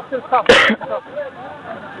top.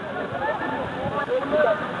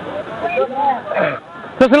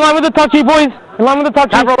 Just in line with the touchy, boys. In line with the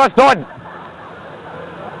touchy. Cabra, left side.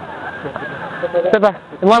 Step back.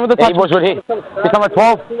 In line with the Yeah, touchy. he was good here. He's number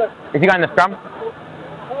 12. Is he going to scrum? Yeah,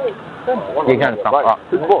 he's going to scrum. Right.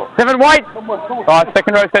 7, wait. Alright,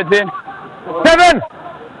 second row heads in. 7.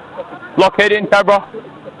 Lock head in, Cabra.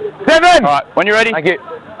 7. Alright, when you're ready. Thank you.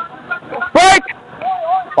 Break!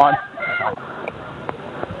 Fine.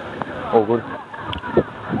 All good.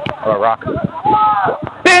 All right, rock.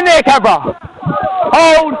 Stand there, Cabra.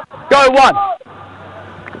 Hold. Go, 1.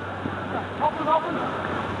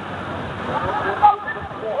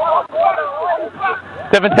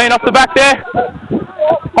 $17 off the back there.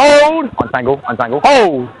 Hold. Untangle. Untangle.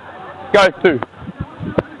 Hold. Go 2.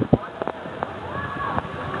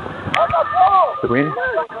 Win.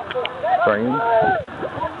 Green.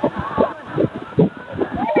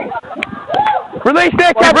 Release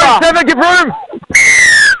there, Give room, Cabra. 7, give room!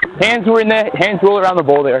 Hands were in there. Hands were all around the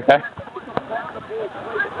ball there, okay?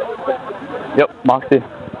 Yep, marked it.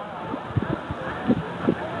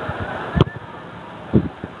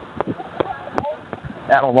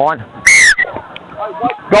 Out on line.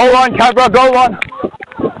 Goal line, Cabra, goal line.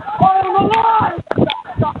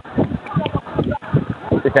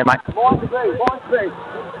 This there, mate.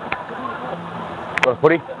 Got a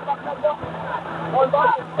footy.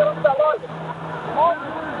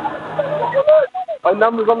 My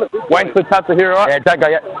number's on the big Waiting for the tap to hear, right? Yeah, don't go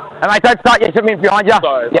yet. Hey, mate, don't start yet. Shoot me in behind you.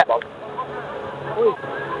 Sorry. Yeah.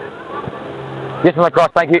 This one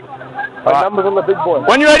across, thank you. My number's on the big boy.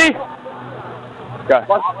 When you're ready, go.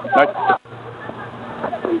 No.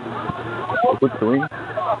 Good swing.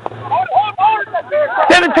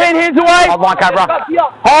 17 hands away. On line, Cabra.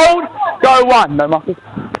 Hold. Go 1. No markers.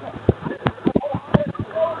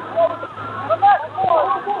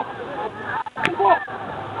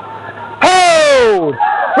 Hold.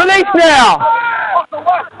 Release now.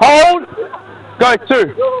 Hold. Go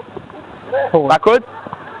 2. Backwards.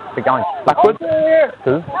 Keep going. Backwards. 2.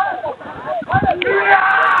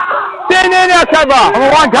 Stand there now, Cabra. On the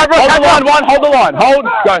line, Cabra. Hold the line. 1. Hold the line. Hold.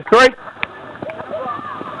 Go 3.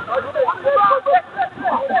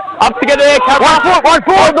 Up together there, Cabra. 1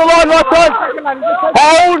 foot. Hold the line, right side.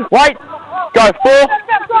 Hold. Wait. Go 4.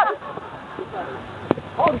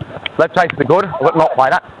 Left chase the good. I'll not play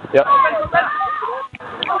that. Yep.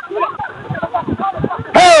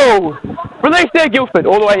 Hold. Release there, Guildford.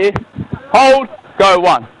 All the way here. Hold. Go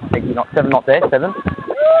 1. Thank you. Not 7, not there. 7.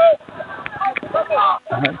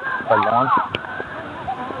 Go line.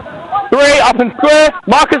 3. Up and square.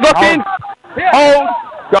 Markers locked in. Hold.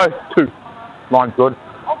 Go 2. Line's good.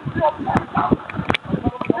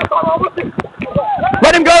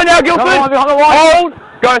 Let him go now, Guildford. On the line. Hold.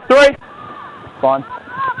 Go 3. Fine.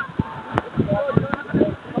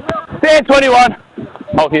 Stand 21.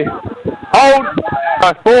 Hold here. Hold.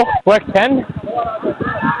 Go 4. Work 10.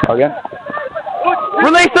 Go again.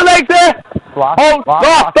 Release the legs there. Hold.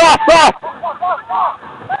 Stop.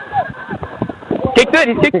 Kicked it.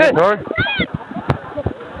 He's kicked it.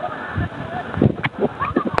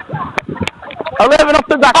 11 off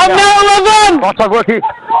the back. I'm now 11. Right side work here.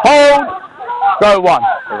 Hold. Go 1.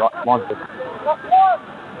 Right, line's good.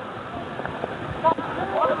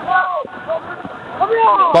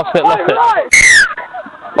 Lost it.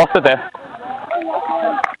 Lost it there.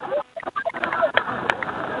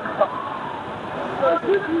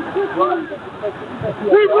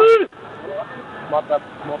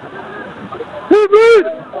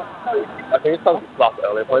 I think it's something last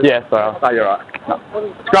earlier, please. Yeah, sorry. No, you're right. No.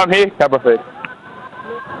 Scrum here, Cabra feed.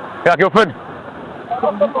 Yeah, Guildford.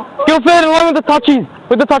 Guildford, along with the touchy.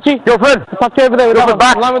 With the touchy. Guildford. The touchy over there. Guildford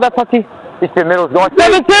back. Along with that touchy. It's the middle, guys.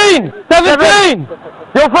 17! 17!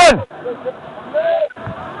 Guildford.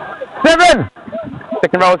 7.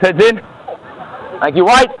 Second row heads in. Thank you,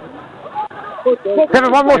 wait.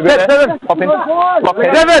 7, one more step, 7. Pop in. Lock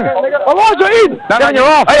head. 7. Elijah in! No, you're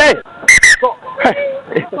off. Hey!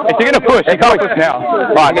 If you're going to push, you can't push now.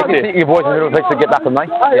 Right, that's it. Your voice in the middle, please, to get back on me.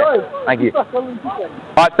 Yeah. Thank you.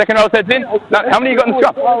 Alright, second row heads in. No, how many you got in the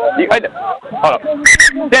scrum? Hold up.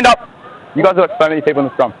 Stand up. You guys have got so many people in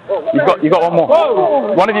the scrum. You got one more.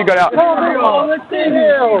 One of you got out.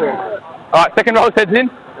 Alright, second row heads in.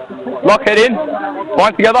 Lock head in.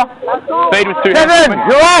 Bind together. Feed with 2 hands. 7.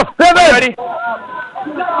 You're off. 7. Ready?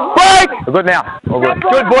 Break! We're good now. All good.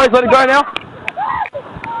 Good boys, let it go now.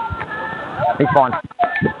 He's fine.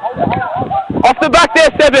 Off the back there,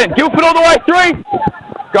 7. Guildford all the way, 3.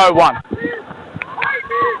 Go 1.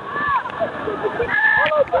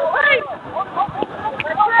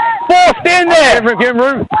 4, stand there. Give him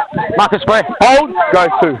room. Mark a square. Hold, go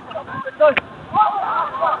 2.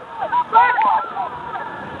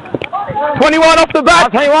 21 off the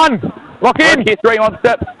back. 21. Lock in. Here, 3, 1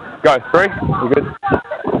 step. Go 3. You're good.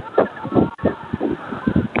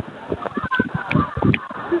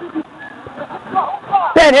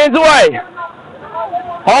 Stand, hands away.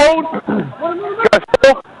 Hold. Go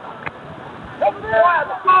 4.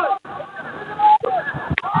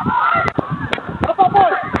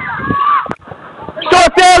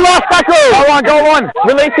 Short there, last tackle. Go on.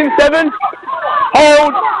 Release him, 7.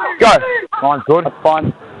 Hold. Go. Line's good. That's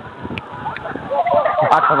fine.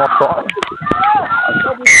 That's an offside.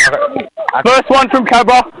 First one from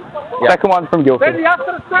Cabra. Yep. Second one from Guildford. Ready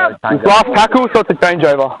after the scrum. It's last tackle, so it's a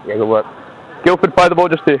changeover. Yeah, good work. Guildford play the ball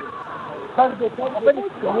just here.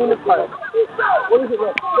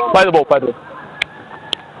 Play the ball, play the ball.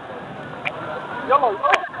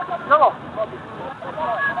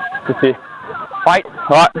 Just here. Wait,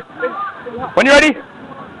 alright. When you're ready,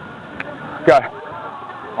 go.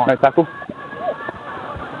 No tackle.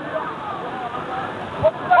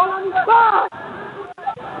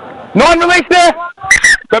 Nine, release there.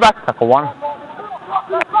 Go back. Tackle 1.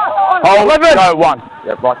 Oh, 11. Go 1.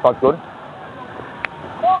 Yep, right side's good.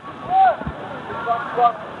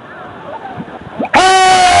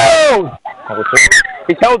 Hold! Tackle 2.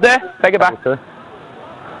 He's held there. Take it back. Tackle 2.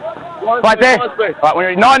 Right there. Right, when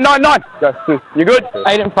you're ready. 9, 9, 9. Go. 2. You good?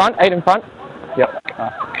 8 in front, 8 in front. Yep.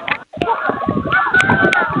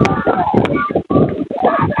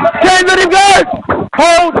 10, let him go!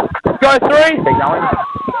 Hold! Go 3. Keep going.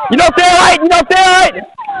 You're not there, 8! You're not there, 8!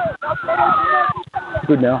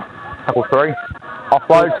 Good now. Tackle 3.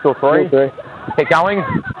 Offload, still 3. Still 3. Keep going.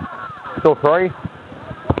 Still 3.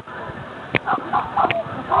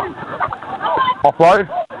 Offload.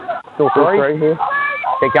 Still 3. 3 here.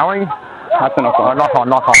 Keep going. That's a knock on. Knock on,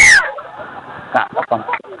 knock on. Nah, knock on.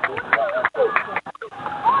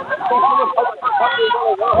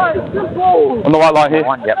 On the white line here.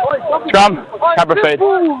 1, yep. Scrum. Cabra feed.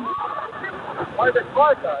 On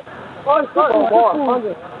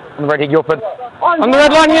the red here, Guildford. On the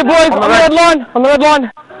red line here, boys. On the red line. On the red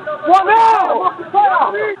line.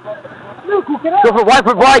 Guildford, wait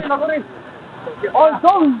for a break.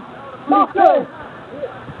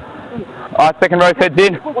 Alright, second row heads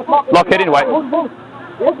in. Lock head in, wait.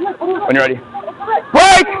 When you're ready.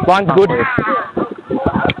 Break! Line's good.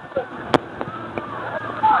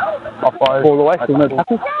 Offload. All the way, still no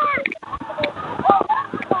tackle.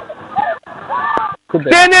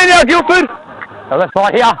 Stand there now, Guildford! So left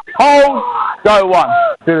side here. Hold! Go 1.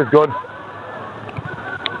 2 is good.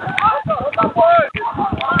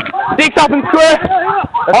 6 up and square!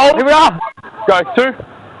 Hold! Here we are! Go 2.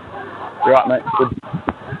 You're right, mate. Good.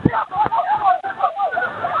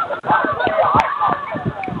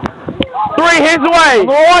 3, hands away!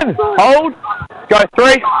 1! Hold! Go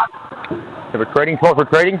 3. The recruiting, 12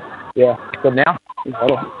 recruiting. Yeah. Good now.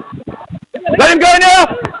 Let him go now!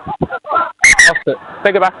 Lost it.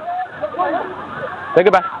 Take it back. Take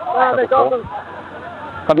it back.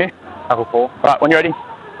 Come here. Tackle 4. Right, when you're ready.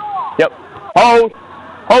 Yep. Hold.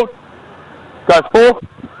 Hold. Go 4.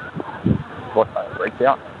 What's that? Breaks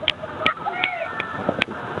out.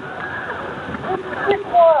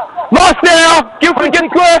 Nice now! Guildford, get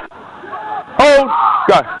square! Hold.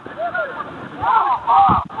 Go.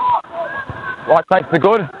 Right takes the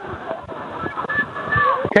good.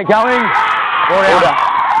 Keep going. Order.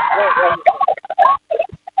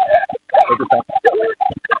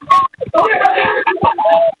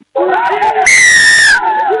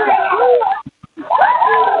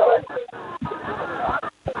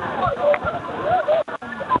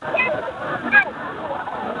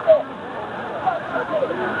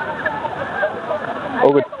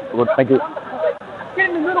 All good. All good. Thank you. Get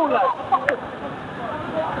in the middle, lad.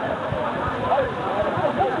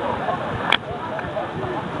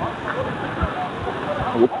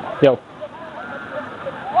 Yo.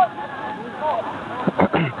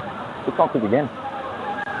 It's not quick again.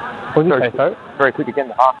 What did you say, so? Very quick again,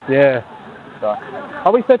 the half. Yeah. So,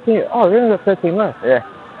 Are we 13? Oh, we only got 13 left. yeah.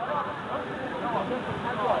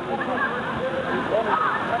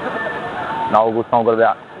 No, we'll talk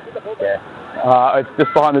about. Yeah. It's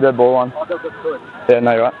just behind the dead ball line. Yeah,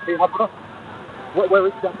 no, you're right. Where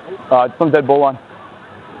is that? It's on the dead ball line.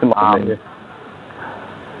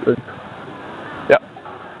 Good. Yep.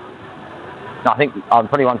 No, I think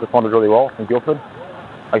 21's responded really well in Guildford.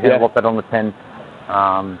 I did a lot better on the 10.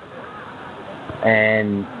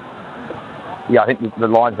 And yeah, I think the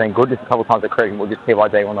line's been good. Just a couple of times at Craig we'll just keep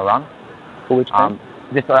ID on the run. For which team?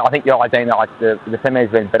 Just I think the ID that like the semi has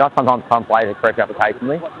been better. Sometimes some players are correct up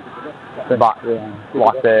occasionally, but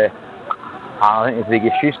like I think it's a big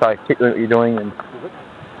issue. So keep doing what you're doing,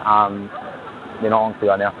 and you're not on to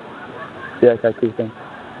go now. Yeah, okay, cool thing.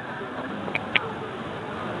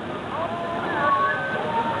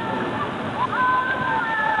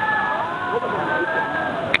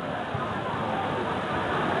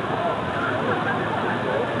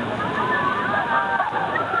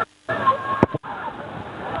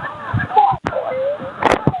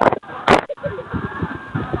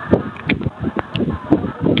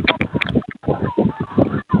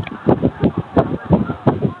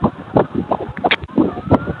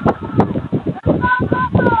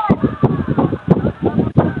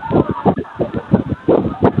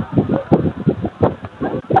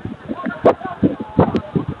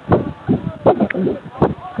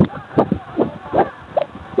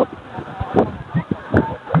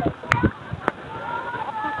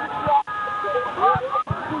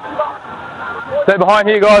 Stay behind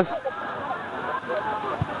here, guys.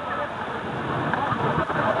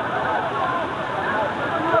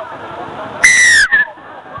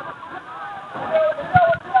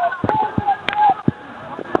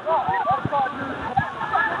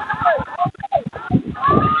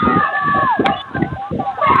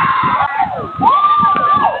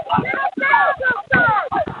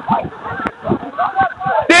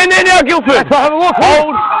 Stand there now, Guildford.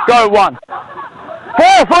 Hold. Go 1.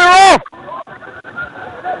 4. Fire off.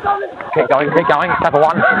 Keep going, tap a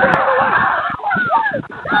 1.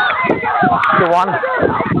 2 1.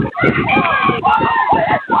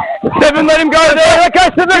 7, let him go there. Go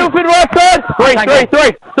 7. Guildford right side.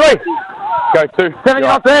 3. Go 2. 7,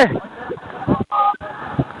 you're not there.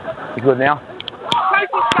 He's good now.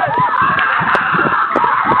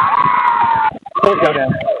 Go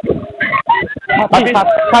down.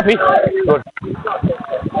 Happy. Good.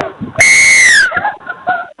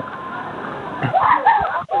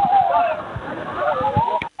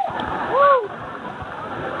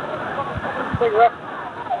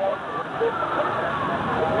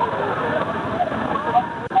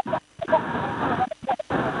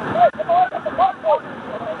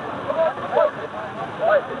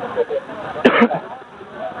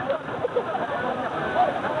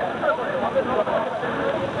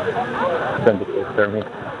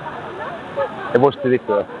 Hey, boys, to this.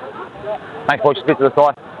 Thanks, boys. Split to the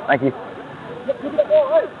side. Thank you.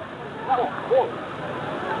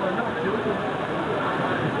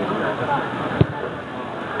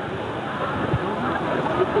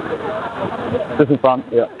 Just in front,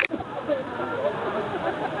 yeah.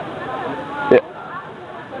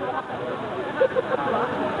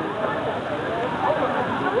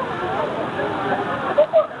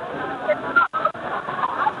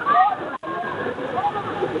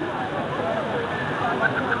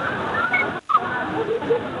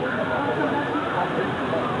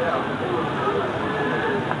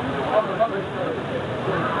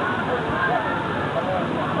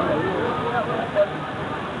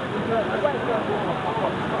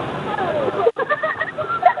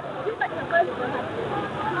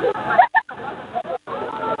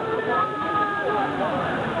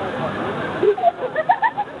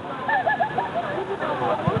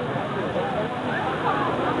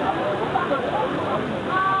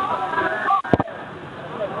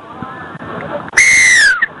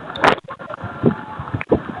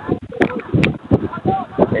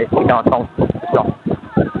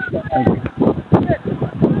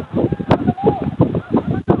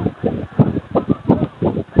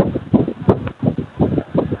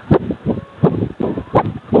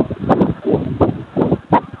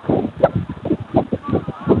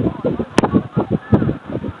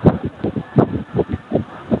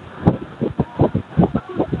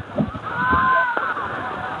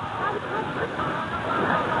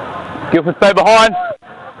 Guildford, stay behind.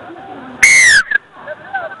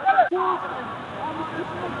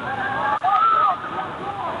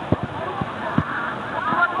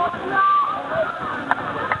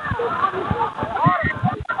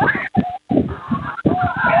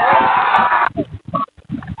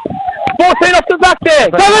 Off the back there.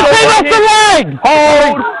 17 off the leg.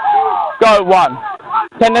 Hold. Go 1.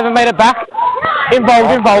 10 never made it back.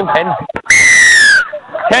 Involved.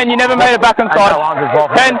 10, you never made it back inside. No arms as well.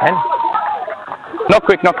 10. 10. Not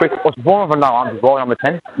quick. What's the form of a no arms as well, number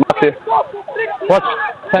 10? Mark here. Watch.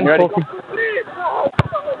 10, You ready? 40.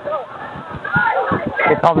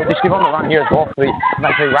 Okay, Tom, just give on the run here as well for the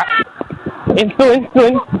make sure you wrap. In.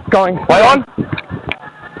 Going. Play on.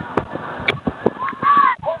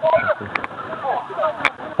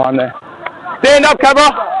 Time there. Stand up, Cabra.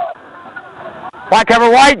 White cover,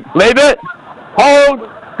 white. Leave it. Hold.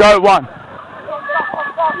 Go 1.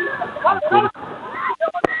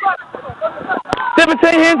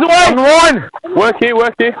 17 hands away. On 1. Work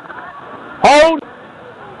here. Hold.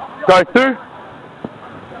 Go 2.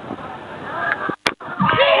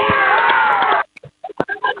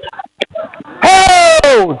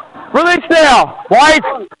 Hold. Release now. White.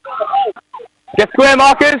 Get square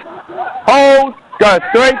markers. Hold. Go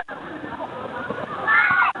 3.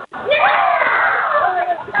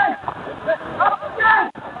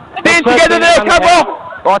 Stand together there, Cabra.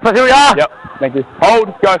 Right, so here we are. Yep. Thank you.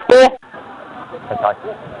 Hold. Go 4. Okay.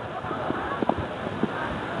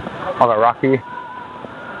 I've got Rocky.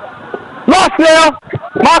 Last now.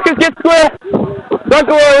 Marcus, get square. Don't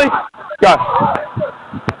go early. Go.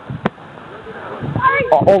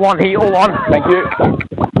 Oh, all on here, all on. Thank you.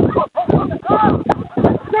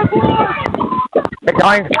 Get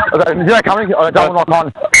going. Is there coming? Oh, don't knock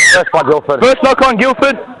on. First by Guildford. First knock on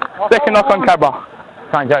Guildford. Second knock on Cabra.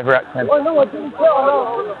 Change over at 10.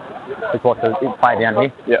 Just watch the play down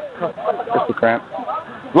here. Yeah. Just a cramp.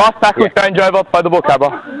 Last tackle, change over, play the ball, Cabra.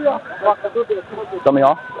 Got me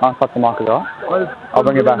off? Can't touch the markers, alright? I'll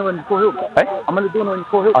bring it back. Hey? I'm going to do it when you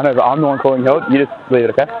call help. I know, but I'm the one calling help. You just leave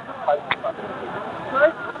it, okay?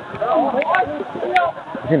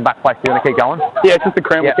 It's in back place, you want to keep going? Yeah, it's just a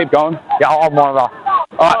cramp, we'll keep going. Yeah, I'll monitor.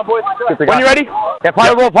 Alright, when you ready? Yeah, play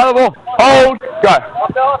the ball, Hold, go.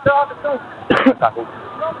 Tackle.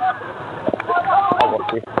 I'll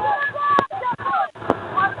watch this.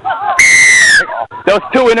 There was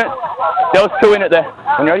 2 in it. There was 2 in it there.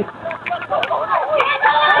 When you ready?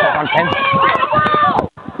 110.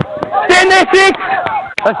 Stand there, 6!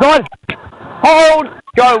 Left side. Hold,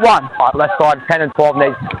 go 1. Alright, left side, 10 and 12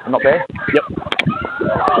 needs. Not there. Yep.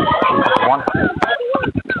 1.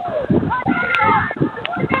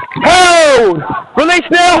 Hold! Release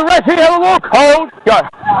now! Rest here, have a look. Hold, go.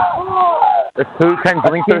 There's 2, 10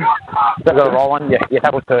 coming through. Got to roll one. Yeah,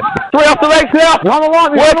 tackle 2. 3 off the legs now! You're on the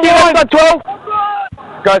line, Work in, left side 12.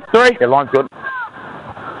 Go 3. Yeah, line's good.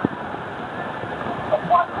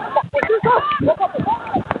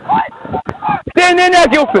 Stand there now,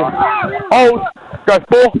 Guildford. Hold, go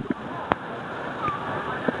 4.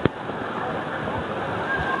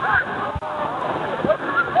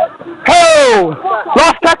 Hold!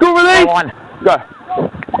 Last tackle release! Line. Go.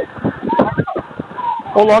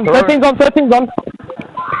 Hold on, 13's on.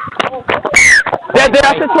 Dead there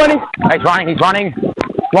after 20. He's running.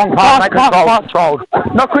 Long pass, controlled.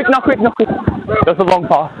 Not quick. That's a long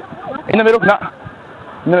pass. In the middle, no.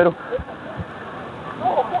 In the middle.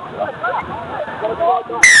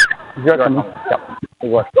 Yep, it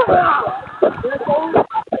works.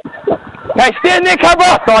 Okay, stand there,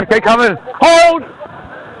 cover! Side, keep coming. Hold!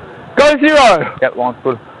 Go 0. Yep, line's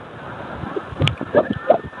good.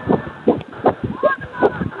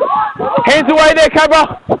 Hands away there,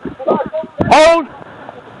 cover! Hold!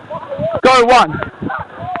 Go 1.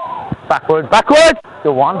 Backwards.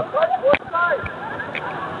 Still 1.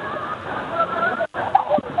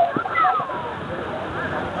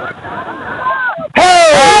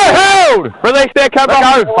 Hold! Release there, cover.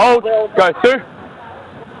 Go. Hold. Go 2.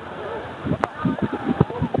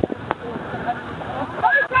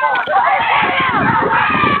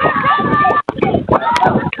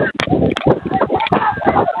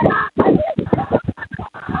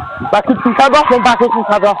 Backwards from cover.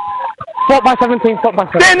 Stop by 17.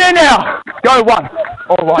 Stand there now. Go 1.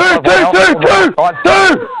 All right. 2.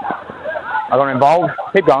 I got involved.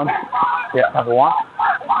 Keep going. Yeah, tackle 1.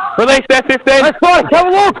 Release there, 15. Left side, have a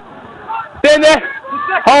look. Stand there.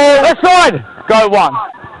 Hold. Left side. Go 1.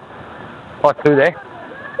 Oh, 2 there.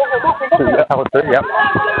 2, tackle 2, yep.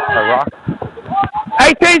 Alright.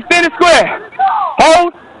 18, stand a square.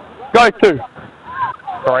 Hold. Go 2.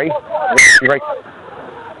 3. You reach.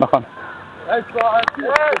 Knock on.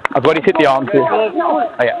 I've got to hit the arms here.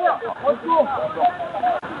 Oh, yeah.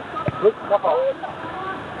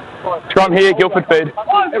 Scrum here, Guildford feed.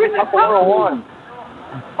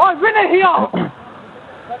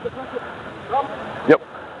 Yep.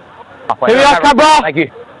 Halfway Here we down, are, Cabra. Thank you.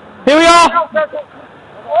 Here we are.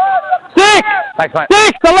 6. Thanks, mate.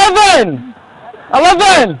 6. 11.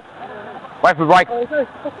 11. Wait for break.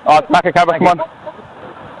 Oh, it's back at Cabra, come on.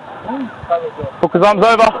 Hook his arms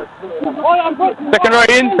over. Second row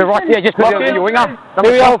in. So right, yeah, just put your winger.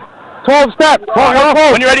 Here we are. 12 step. 12.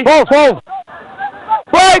 When you ready? 12.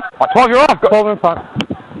 Break. Oh, 12, you're off. 12 in front.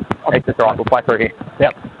 It's just alright, we'll play through here.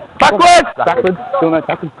 Yep. Backwards. Still no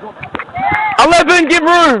tackle. 11, give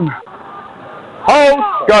room. Hold.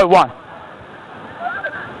 Go 1.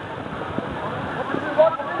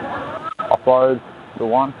 Offload to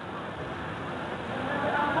 1.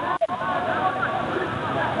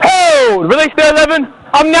 Hold. Release to 11.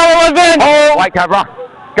 I'm now 11. Hold. Wait, Cabra.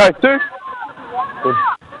 Go 2. Good.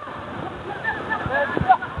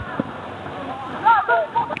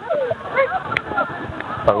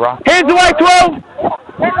 Cabra. Hands away, 12.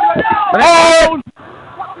 Hold.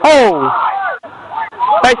 Hold.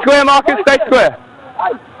 Stay square, Marcus. Stay square.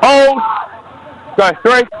 Hold. Go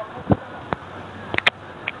 3.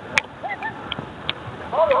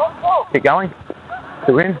 Keep going.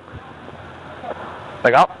 2 in.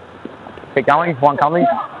 Leg up. Keep going. 1 coming.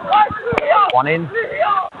 1 in.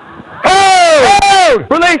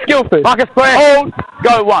 Hold. Release, Guildford. Marcus square. Hold.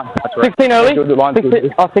 Go 1. 16 early. 6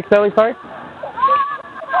 early, sorry.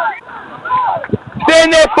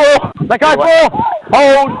 Stand there, 4. Let go, 4.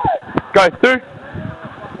 Hold. Go 2.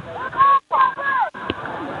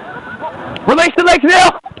 Release the legs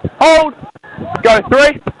now. Hold. Go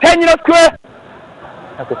 3. 10, you're not square.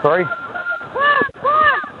 That's a 3.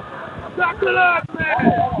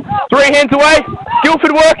 3 hands away.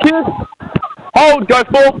 Guildford work here. Hold, go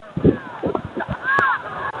 4.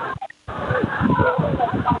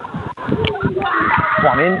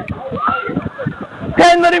 One in.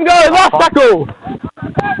 10, let him go, last tackle.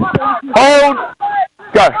 Hold,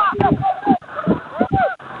 go.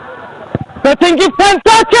 13, give 10,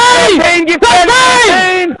 13! 13, give 10,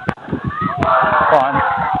 13! Fine.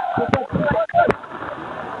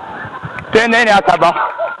 Stand there now, Cabra.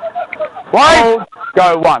 Hold,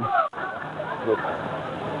 go 1. Good.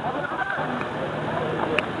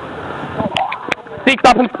 6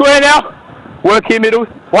 up and square now. Work here, middles.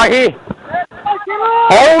 Right here.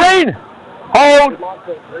 Hold in. Hold.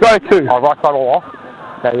 Go 2. Oh, right side all off.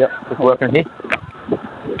 Okay, yep. Just working here.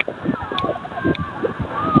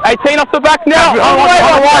 18 off the back now. All the way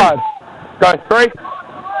right side. Go 3.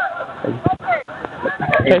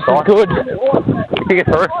 This is good. Kick it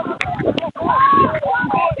through.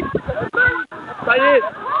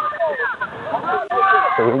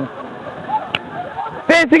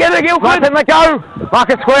 Stand together, Guildford. 19, let go. Mark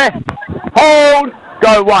it square. Hold.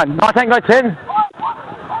 Go 1. 19, go 10.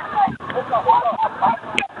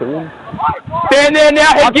 Stand there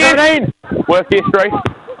now, head gear. 17. Work here, 3.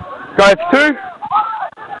 Go 2.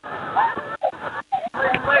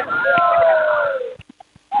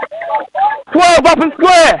 12 up and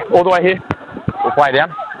square. All the way here. We'll play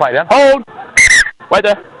down. Play down. Hold. Wait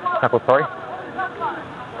there. Tackle 3.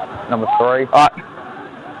 Number 3. Alright.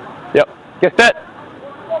 Yep. Get set.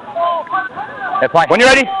 Yeah, play. When you're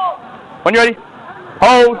ready. When you're ready.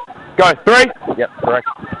 Hold. Go 3. Yep, correct.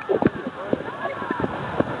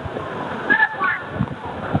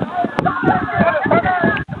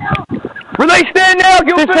 Release stand now,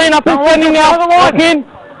 Guildford. 15 up and standing now. Lock in.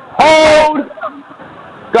 Hold.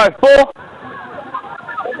 Go 4.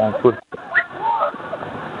 Sounds good.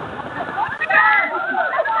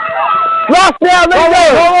 Last now, let's go.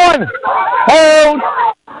 Go on. Hold.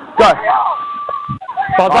 Go.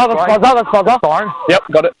 Spazza. Siren. Yep,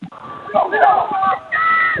 got it.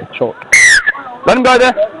 Short. Let him go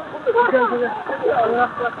there.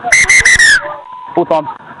 Full time.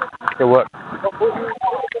 Good work.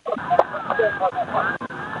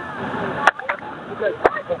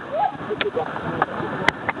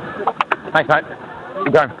 Thanks, mate.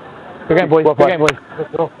 Good game. Good game, boys. Good game, boys.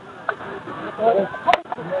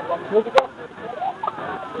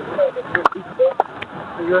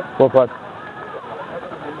 Well played.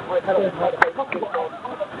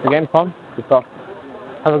 Good game, Tom. Good stuff.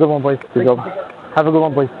 Have a good one, boys. Good job. Have a good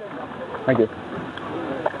one, boys. Thank you.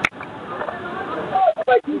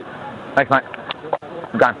 Thanks, mate.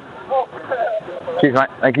 Good game. Cheers, mate.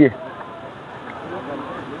 Thank you.